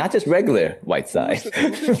Whiteside, not just regular Whiteside.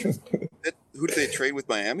 Who did they trade with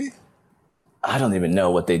Miami? I don't even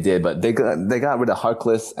know what they did, but they got rid of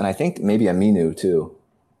Harkless, and I think maybe Aminu too.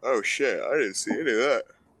 Oh shit! I didn't see any of that.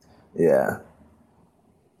 Yeah.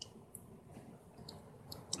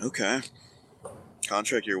 Okay.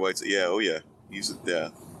 Contract year Whiteside. Yeah. Oh yeah. Use it. Yeah.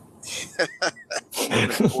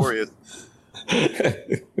 Notorious.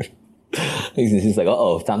 He's like,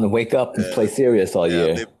 time to wake up and play serious all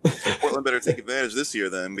year. Portland better take advantage this year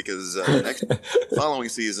then, because next following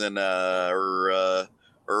season, shout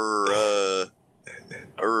out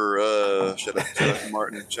to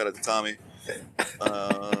Martin, shout out to Tommy.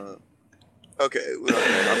 Okay,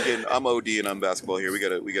 I'm OD and I'm basketball here. We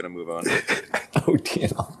gotta move on. OD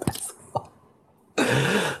and I'm basketball.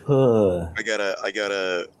 I got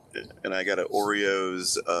a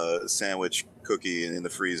Oreos sandwich cookie in the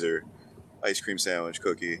freezer, ice cream sandwich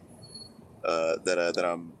cookie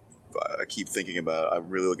that I keep thinking about. I'm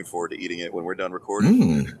really looking forward to eating it when we're done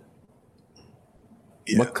recording.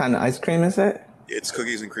 Yeah. What kind of ice cream is it? It's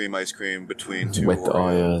cookies and cream ice cream between two with the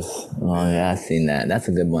Oreos. Oh yeah, I've seen that. That's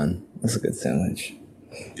a good one. That's a good sandwich.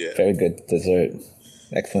 Yeah. Very good dessert.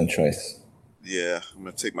 Excellent choice. Yeah, I'm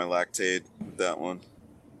gonna take my Lactaid with that one.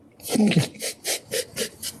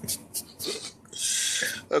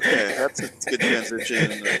 Okay, that's a good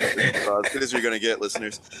transition. As good as you're gonna get,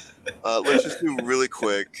 listeners. Let's just do really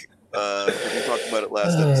quick. We talked about it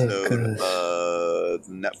last episode. The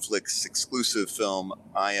Netflix exclusive film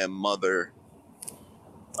 "I Am Mother,"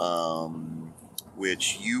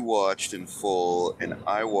 which you watched in full, and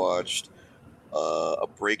I watched a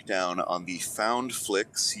breakdown on the Found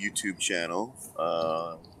Flicks YouTube channel,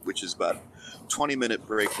 which is about 20-minute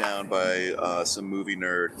breakdown by some movie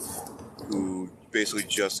nerd who basically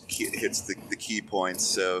just hits the key points.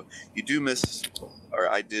 So you do miss, or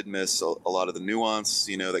I did miss, a lot of the nuance,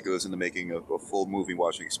 that goes into making a full movie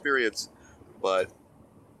watching experience, but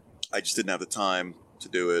I just didn't have the time to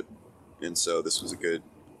do it, and so this was a good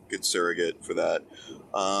surrogate for that.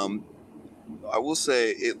 I will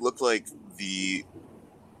say it looked like the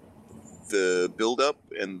build up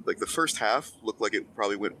and like the first half looked like it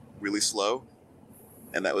probably went really slow,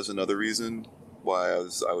 and that was another reason why I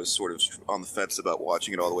was sort of on the fence about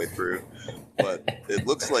watching it all the way through. But it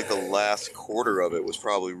looks like the last quarter of it was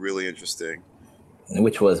probably really interesting.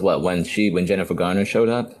 Which was what, when Jennifer Garner showed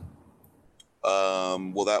up?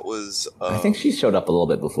 Well, that was. I think she showed up a little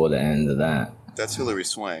bit before the end of that. That's Hilary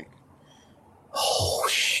Swank. Oh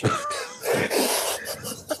shit!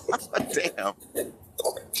 Damn.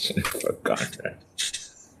 Jennifer Garner.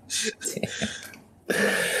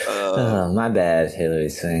 My bad, Hilary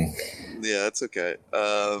Swank. Yeah, that's okay.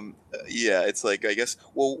 Yeah, it's like, I guess.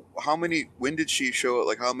 Well, when did she show up?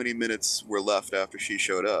 Like, how many minutes were left after she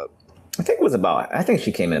showed up? I think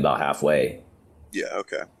she came in about halfway. Yeah.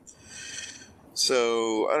 Okay.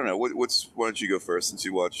 So I don't know. Why don't you go first since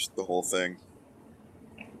you watched the whole thing?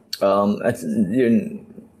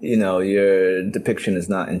 Your depiction is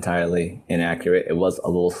not entirely inaccurate. It was a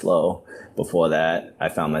little slow. Before that, I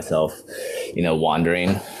found myself,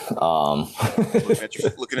 wandering.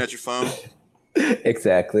 Looking at your phone.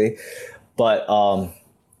 Exactly. But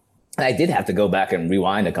I did have to go back and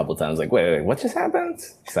rewind a couple times. Like, wait, what just happened?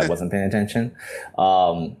 Because I wasn't paying attention.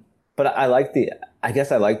 But I like the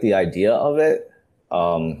idea of it.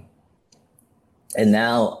 And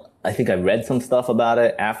now I think I read some stuff about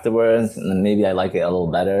it afterwards, and then maybe I like it a little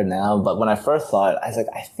better now. But when I first saw it, I was like,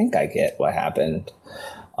 I think I get what happened.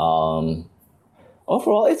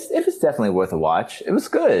 Overall, it was definitely worth a watch. It was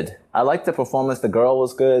good. I liked the performance. The girl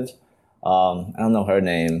was good. I don't know her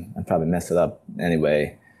name. I probably messed it up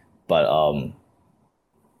anyway. But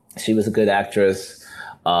she was a good actress.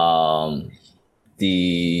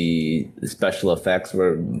 The special effects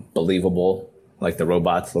were believable. Like the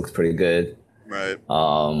robots looks pretty good. Right.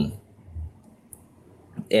 And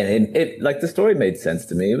it like the story made sense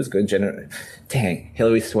to me. It was good. Dang,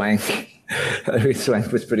 Hilary Swank. Hilary Swank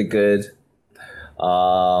was pretty good.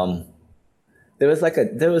 There was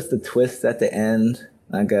the twist at the end.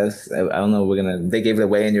 I guess I don't know. They gave it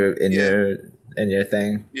away in your in your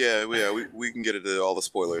thing? Yeah, we can get into all the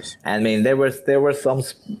spoilers. I mean, there were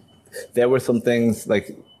some things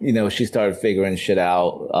like, you know, she started figuring shit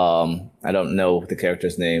out. I don't know the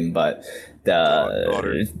character's name, but the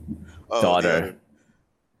Daughter. Oh, daughter. yeah.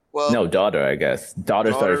 Well, No, daughter, I guess.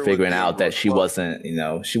 Daughter started Daughter figuring would be out that she well- wasn't, you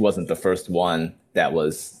know, she wasn't the first one that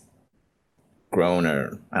was grown,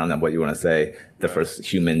 or I don't know what you want to say, the first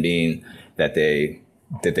human being that they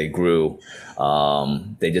grew.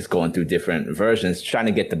 They just going through different versions, trying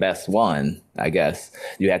to get the best one, I guess.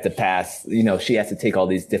 You have to pass, you know, she has to take all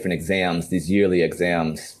these different exams, these yearly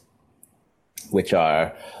exams, which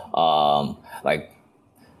are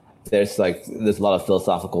there's a lot of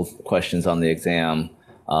philosophical questions on the exam.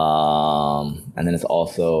 And then it's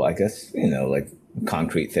also, I guess, you know, like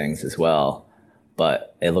concrete things as well.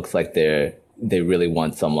 But it looks like they really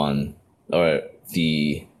want someone, or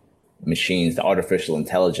the machines, the artificial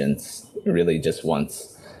intelligence really just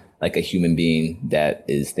wants like a human being that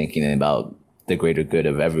is thinking about the greater good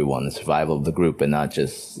of everyone, the survival of the group, and not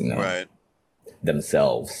just, you know, right.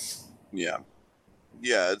 themselves. Yeah.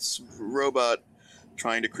 Yeah, it's robot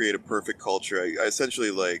trying to create a perfect culture. I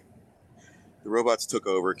essentially, like, the robots took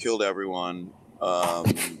over, killed everyone.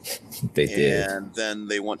 They did. And then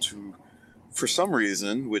they want to, for some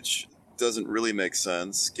reason, which doesn't really make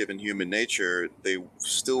sense given human nature, they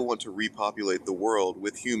still want to repopulate the world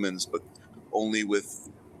with humans, but only with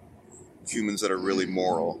humans that are really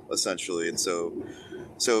moral, essentially. And so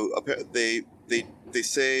they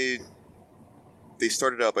say, they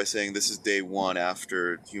started out by saying this is day one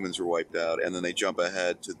after humans were wiped out, and then they jump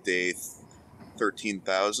ahead to day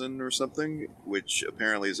 13,000 or something, which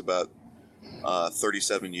apparently is about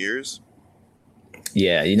 37 years.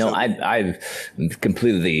 Yeah, you know, So- I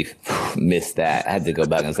completely missed that. I had to go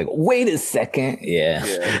back and I was like, wait a second. Yeah.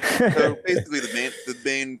 Yeah. So basically, the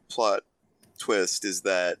main plot twist is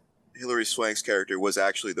that Hilary Swank's character was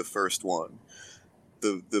actually the first one.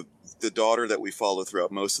 The daughter that we follow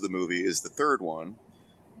throughout most of the movie is the third one.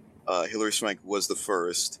 Hilary Swank was the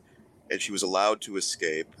first, and she was allowed to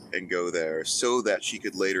escape and go there so that she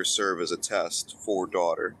could later serve as a test for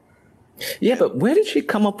daughter. Yeah, but where did she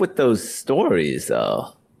come up with those stories,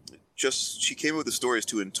 though? Just she came up with the stories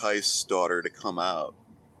to entice daughter to come out.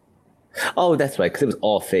 Oh, that's right, because it was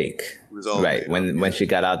all fake. It was all right. made up, When she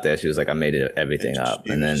got out there, she was like, I made everything up.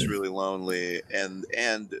 She And then, was really lonely, and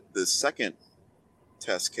the second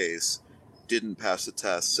test case didn't pass the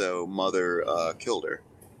test, so mother killed her.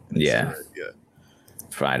 yeah,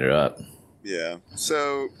 fried her up. Yeah.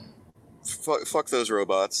 So fuck those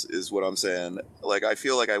robots is what I'm saying. Like, I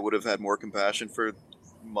feel like I would have had more compassion for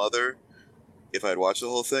mother if I'd watched the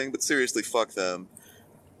whole thing, but seriously, fuck them.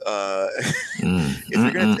 If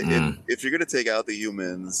you're gonna take out the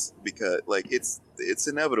humans, because like it's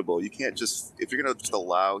inevitable. You can't just, if you're gonna just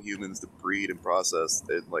allow humans to breed and process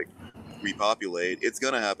and like repopulate, it's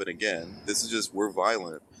gonna happen again. This is just, we're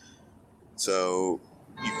violent, so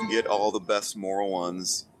you can get all the best moral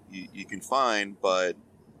ones you can find, but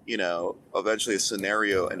you know, eventually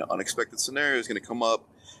an unexpected scenario is going to come up,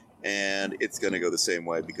 and it's going to go the same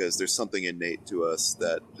way because there's something innate to us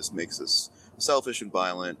that just makes us selfish and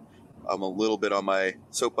violent. I'm a little bit on my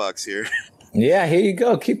soapbox here. Yeah, here you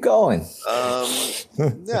go. Keep going.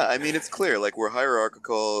 Yeah, I mean, it's clear. Like, we're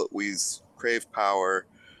hierarchical. We crave power,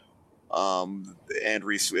 and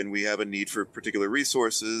we have a need for particular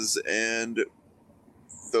resources. And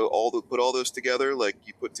put all those together, like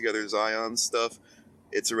you put together Zion stuff,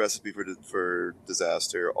 it's a recipe for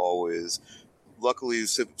disaster always. Luckily,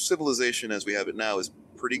 civilization as we have it now is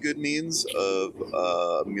pretty good means of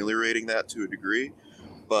ameliorating that to a degree,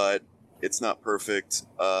 but it's not perfect.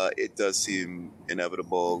 It does seem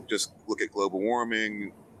inevitable. Just look at global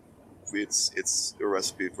warming. It's a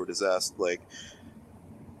recipe for disaster. Like,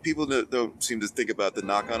 people don't seem to think about the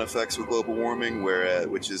knock-on effects with global warming,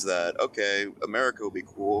 which is that, okay, America will be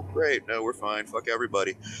cool, great, no, we're fine, fuck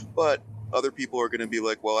everybody, but other people are going to be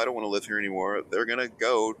like, well, I don't want to live here anymore. They're going to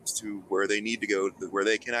go to where they need to go, where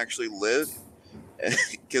they can actually live,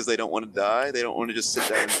 because they don't want to die. They don't want to just sit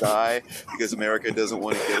down and die because America doesn't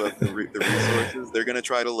want to give up the resources. They're going to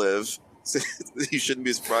try to live. So you shouldn't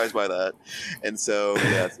be surprised by that. And so,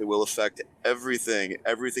 yes, it will affect everything.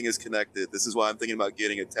 Everything is connected. This is why I'm thinking about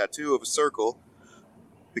getting a tattoo of a circle,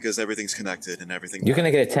 because everything's connected and everything. You're going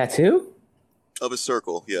to get a tattoo? Of a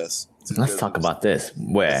circle, yes. Let's talk about this.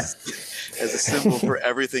 Where? As a symbol for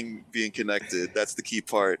everything being connected. That's the key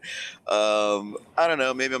part. I don't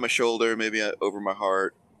know. Maybe on my shoulder, maybe over my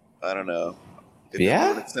heart. I don't know.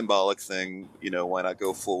 Yeah? It's a symbolic thing. You know, why not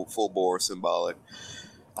go full bore symbolic?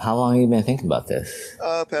 How long have you been thinking about this?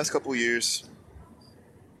 Past couple years.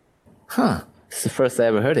 Huh. It's the first I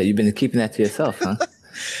ever heard it. You've been keeping that to yourself, huh?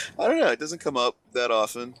 I don't know. It doesn't come up that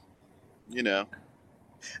often, you know.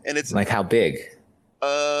 And it's Like how big?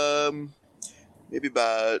 maybe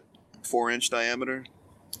about 4-inch diameter.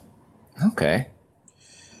 Okay.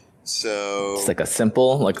 So It's like a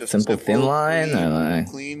simple just a simple thin line. clean, Or like,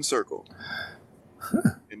 clean circle.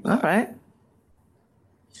 In all black. right.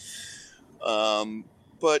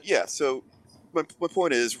 But yeah, so my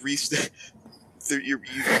point is, the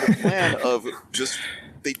plan of just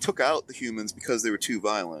they took out the humans because they were too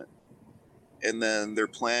violent, and then their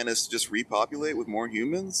plan is to just repopulate with more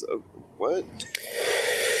humans. What?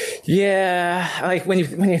 Yeah, like when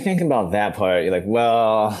you're thinking about that part, you're like,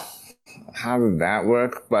 well, how did that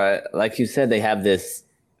work? But like you said, they have this.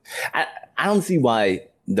 I don't see why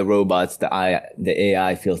the robots, the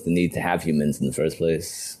AI feels the need to have humans in the first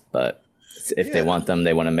place. But if they Yeah. want them,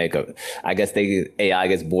 they want to make a. I guess AI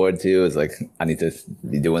gets bored too. It's like I need to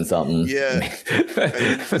be doing something. Yeah.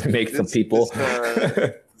 make some people.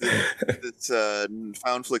 This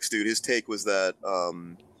Foundflix dude, his take was that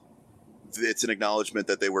it's an acknowledgement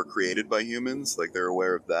that they were created by humans, like they're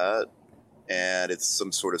aware of that, and it's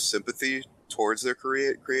some sort of sympathy towards their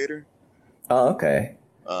creator. Oh, okay.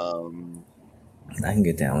 I I can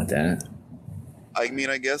get down with that. mean,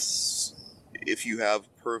 I guess if you have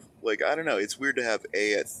I don't know, it's weird to have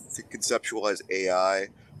to conceptualize AI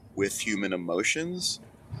with human emotions,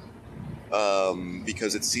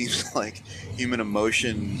 because it seems like human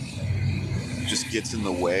emotion just gets in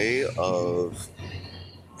the way of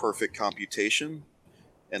perfect computation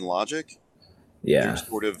and logic. Yeah. They're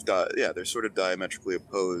sort of they're sort of diametrically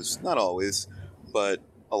opposed. Not always, but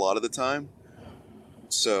a lot of the time.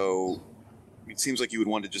 So it seems like you would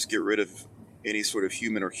want to just get rid of any sort of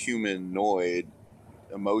human or humanoid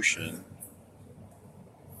emotion.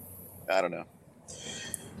 I don't know.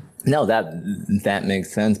 No, that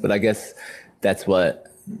makes sense, but I guess that's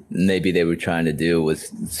what maybe they were trying to do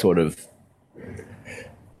was sort of,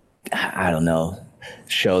 I don't know,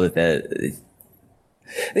 show that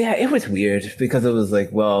yeah, it was weird because it was like,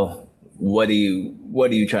 well, what are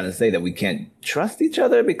you trying to say, that we can't trust each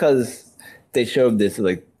other? Because they showed this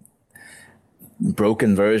like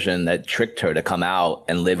broken version that tricked her to come out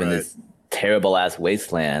and live in this terrible ass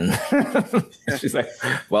wasteland. She's like,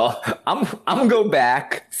 well, I'm gonna go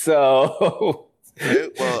back, so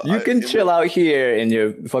Well, you can chill out here in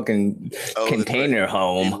your fucking container He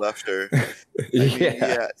home. left her.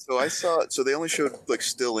 Yeah. So they only showed like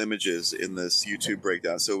still images in this YouTube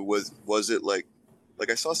breakdown. So was it like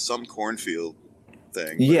I saw some cornfield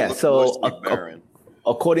thing? But Yeah, it looked so mostly barren.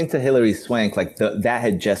 according to Hillary Swank, like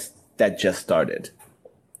that just started.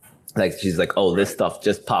 Like she's like, oh, this stuff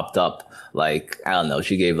just popped up. Like, I don't know,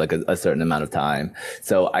 she gave like a certain amount of time.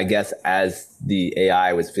 So I guess as the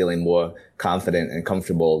AI was feeling more confident and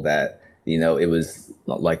comfortable that, you know, it was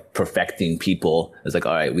like perfecting people, it's like,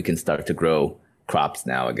 all right, we can start to grow crops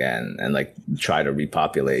now again and like try to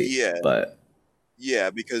repopulate. Yeah. But Yeah,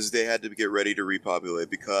 because they had to get ready to repopulate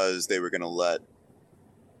because they were going to let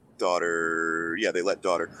daughter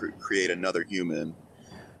create another human.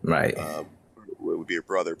 right. It would be her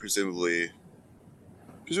brother. Presumably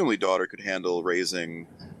daughter could handle raising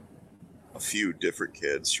a few different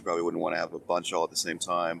kids. She probably wouldn't want to have a bunch all at the same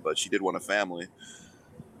time, but she did want a family.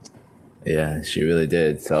 Yeah, she really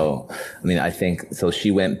did. So, I mean, I think so. She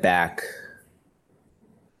went back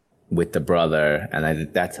with the brother,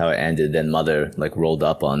 and that's how it ended. Then mother like rolled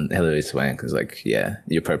up on Hillary Swank, was like, "Yeah,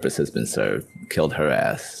 your purpose has been served." Killed her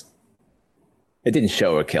ass. It didn't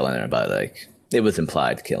show her killing her, but like it was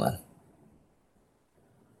implied killing.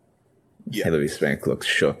 Yeah. Hillary Swank looked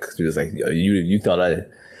shook. She was like, "You thought I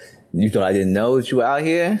didn't know that you were out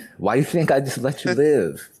here? Why you think I just let you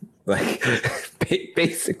live?" Like,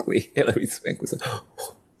 basically, Hillary Swank was like,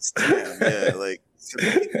 Damn, yeah, like so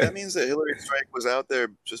that means that Hillary Swank was out there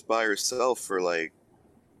just by herself for like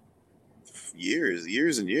years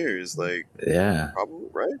and years, like yeah, probably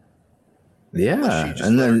right. yeah, Unless she just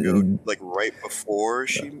and let her then go, like right before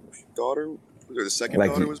the second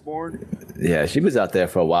Like, daughter was born. yeah, she was out there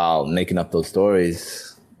for a while making up those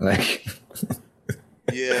stories, like.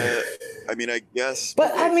 Yeah, I mean, I guess.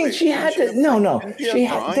 But I mean, she had to. No, she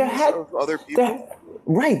had. There had of other people.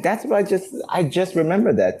 Right. That's what I just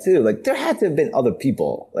remember that too. Like there had to have been other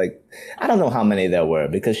people. Like I don't know how many there were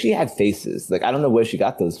because she had faces. Like I don't know where she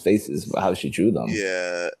got those faces, how she drew them.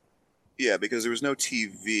 Yeah, because there was no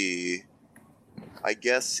TV. I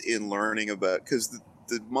guess in learning about because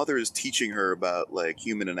the mother is teaching her about like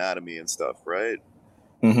human anatomy and stuff, right?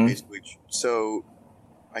 Mm-hmm. Basically, so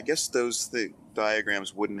I guess those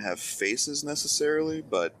diagrams wouldn't have faces necessarily,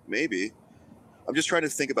 but maybe. I'm just trying to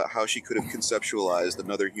think about how she could have conceptualized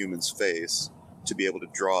another human's face. to be able to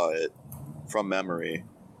draw it from memory.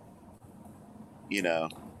 You know,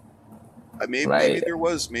 maybe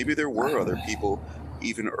there were other people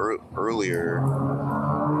even earlier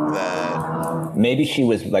that maybe she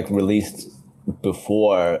was like released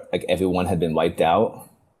before like everyone had been wiped out,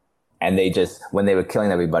 and they just, when they were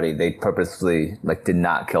killing everybody, they purposely like did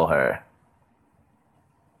not kill her.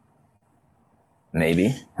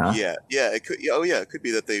 Maybe, huh? Yeah, it could. Oh, yeah, it could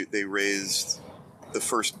be that they raised the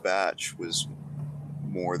first batch was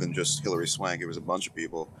more than just Hilary Swank. It was a bunch of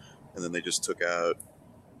people, and then they just took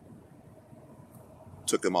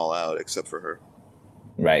them all out except for her.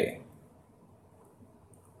 Right.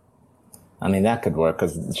 I mean, that could work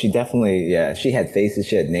because she definitely, she had faces,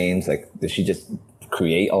 she had names. Like, did she just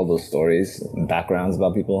create all those stories and backgrounds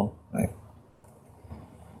about people? Like,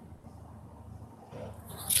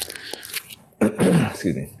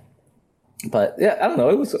 excuse me. But yeah, I don't know.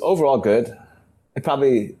 It was overall good.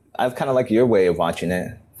 I've kind of like your way of watching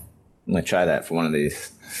it. I'm gonna try that for one of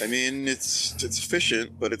these. I mean, it's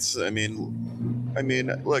efficient, but look,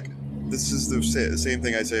 this is the same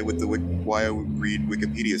thing I say with why I read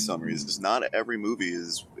Wikipedia summaries. Is not every movie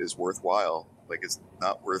is worthwhile. Like, it's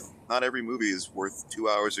not every movie is worth 2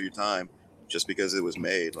 hours of your time just because it was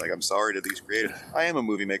made. Like, I'm sorry to these creators. I am a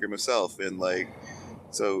movie maker myself, and like,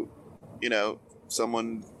 so, you know,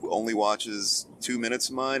 someone only watches 2 minutes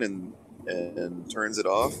of mine and turns it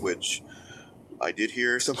off, which I did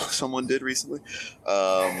hear someone did recently.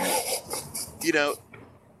 You know,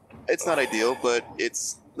 it's not ideal, but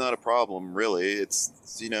it's not a problem really. It's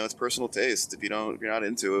it's personal taste. If you're not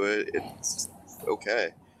into it, it's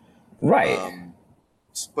okay. Right.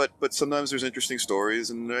 But sometimes there's interesting stories,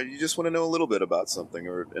 and you just want to know a little bit about something,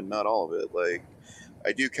 and not all of it. Like,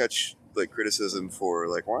 I do catch like criticism for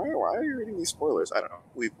like, why are you reading these spoilers? I don't know.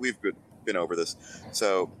 We've been over this,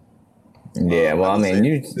 so. Yeah, well, I mean,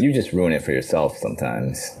 you just ruin it for yourself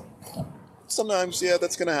sometimes. Sometimes, yeah,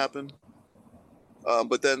 that's gonna happen.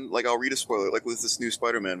 But then, like, I'll read a spoiler. Like with this new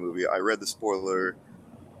Spider-Man movie, I read the spoiler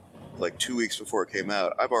like 2 weeks before it came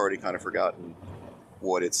out. I've already kind of forgotten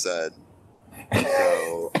what it said,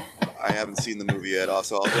 so I haven't seen the movie yet.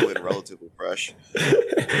 Also, I'll go in relatively fresh.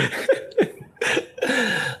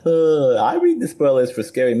 I read the spoilers for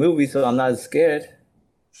scary movies, so I'm not as scared.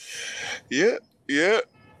 Yeah.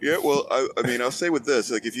 Well, I mean, I'll say with this,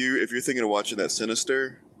 like, if you're thinking of watching that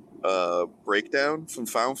Sinister breakdown from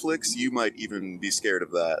Foundflix, you might even be scared of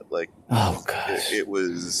that. Like, oh gosh, it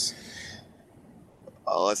was.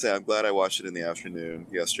 I'll say I'm glad I watched it in the afternoon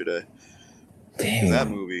yesterday. Damn,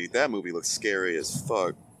 that movie looks scary as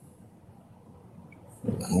fuck.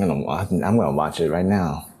 I'm gonna watch it right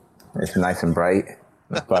now. It's nice and bright.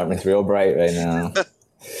 The apartment's real bright right now.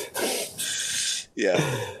 Yeah,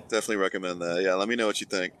 definitely recommend that. Yeah, let me know what you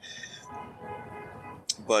think.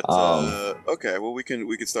 But okay, well, we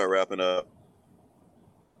can start wrapping up.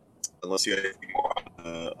 Unless you have anything more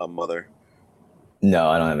on Mother. No,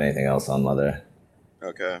 I don't have anything else on Mother.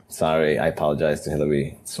 Okay. Sorry, I apologize to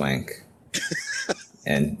Hilary Swank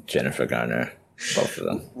and Jennifer Garner, both of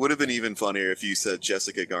them. Would have been even funnier if you said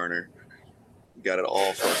Jessica Garner. Got it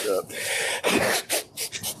all fucked up.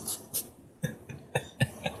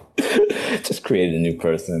 Just created a new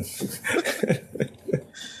person.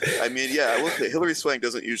 I mean, yeah, I will say Hilary Swank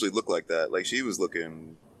doesn't usually look like that. Like, she's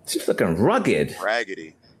looking rugged.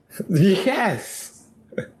 Raggedy. Yes.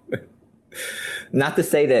 Not to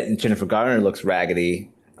say that Jennifer Garner looks raggedy.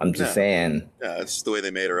 I'm just saying. Yeah, it's just the way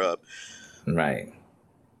they made her up. Right.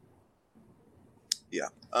 Yeah.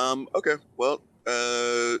 Okay. Well,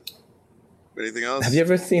 anything else? Have you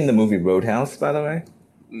ever seen the movie Roadhouse, by the way?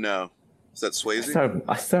 No. Is that Swayze?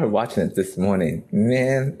 I started watching it this morning.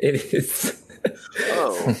 Man, it is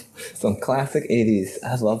some classic 80s.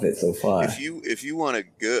 I love it so far. If you want a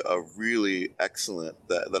really excellent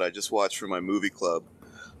that I just watched for my movie club,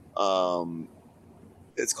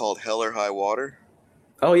 it's called Hell or High Water.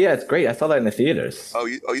 Oh yeah, it's great. I saw that in the theaters. Oh,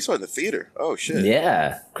 you saw it in the theater? Oh shit.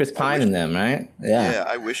 Yeah, Chris Pine and them, right? Yeah. Yeah,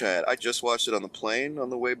 I wish I had. I just watched it on the plane on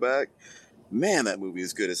the way back. Man, that movie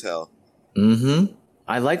is good as hell. Mm-hmm.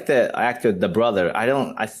 I like the actor, the brother.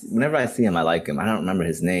 Whenever I see him, I like him. I don't remember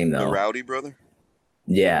his name though. The Rowdy brother?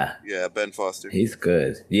 Yeah. Yeah, Ben Foster. He's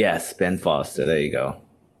good. Yes, Ben Foster. There you go.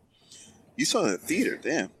 You saw it in the theater,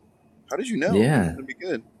 damn. How did you know? Yeah. It's gonna be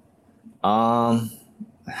good. I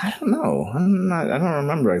don't know. I don't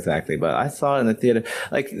remember exactly, but I saw it in the theater.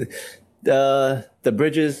 Like the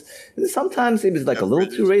Bridges. Sometimes he was like a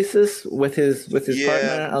little too racist with his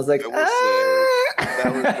partner. I was like,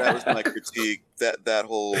 that was my critique. That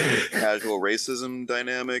whole casual racism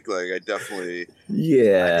dynamic. Like, I definitely.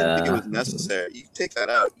 Yeah. I didn't think it was necessary. You take that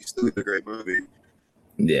out, you still get a great movie.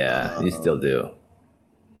 Yeah, you still do.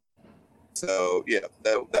 So yeah,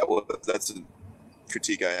 that's a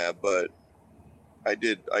critique I have, but I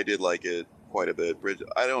did like it quite a bit.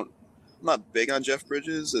 I'm not big on Jeff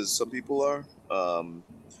Bridges as some people are,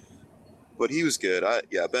 but he was good.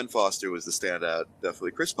 Ben Foster was the standout,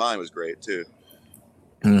 definitely. Chris Pine was great too.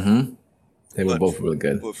 Mm-hmm. They were both really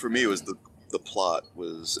good. But for me, it was the plot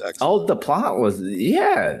was excellent. Oh, the plot was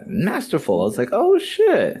masterful. I was like, oh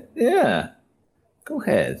shit, yeah, go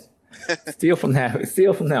ahead. Steal from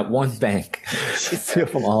that one bank. Steal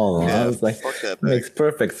from all of them. Yeah, I was like, fuck that bank. makes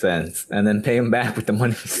perfect sense. And then pay him back with the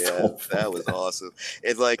money he stole. That was awesome.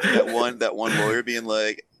 It's like that one lawyer being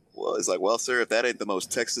like, well, sir, if that ain't the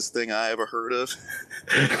most Texas thing I ever heard of.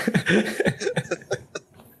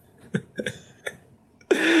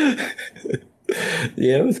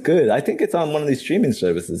 Yeah, it was good. I think it's on one of these streaming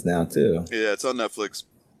services now too. Yeah, it's on Netflix.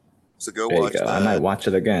 So go There watch you go. that. I might watch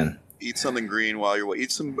it again. Eat something green while you're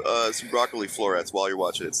eat some broccoli florets while you're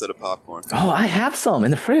watching it instead of popcorn. Oh, I have some in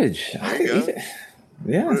the fridge. There you go.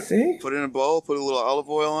 Yeah, see? Put it in a bowl, put a little olive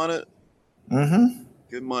oil on it. Mm-hmm.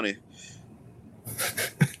 Good money.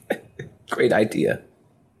 Great idea.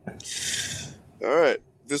 All right.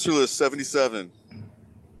 Visser List 77.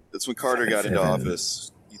 That's when Carter got into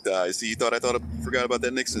office. He died. See, you thought I forgot about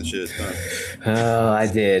that Nixon shit, huh? Oh, I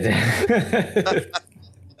did.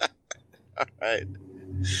 All right.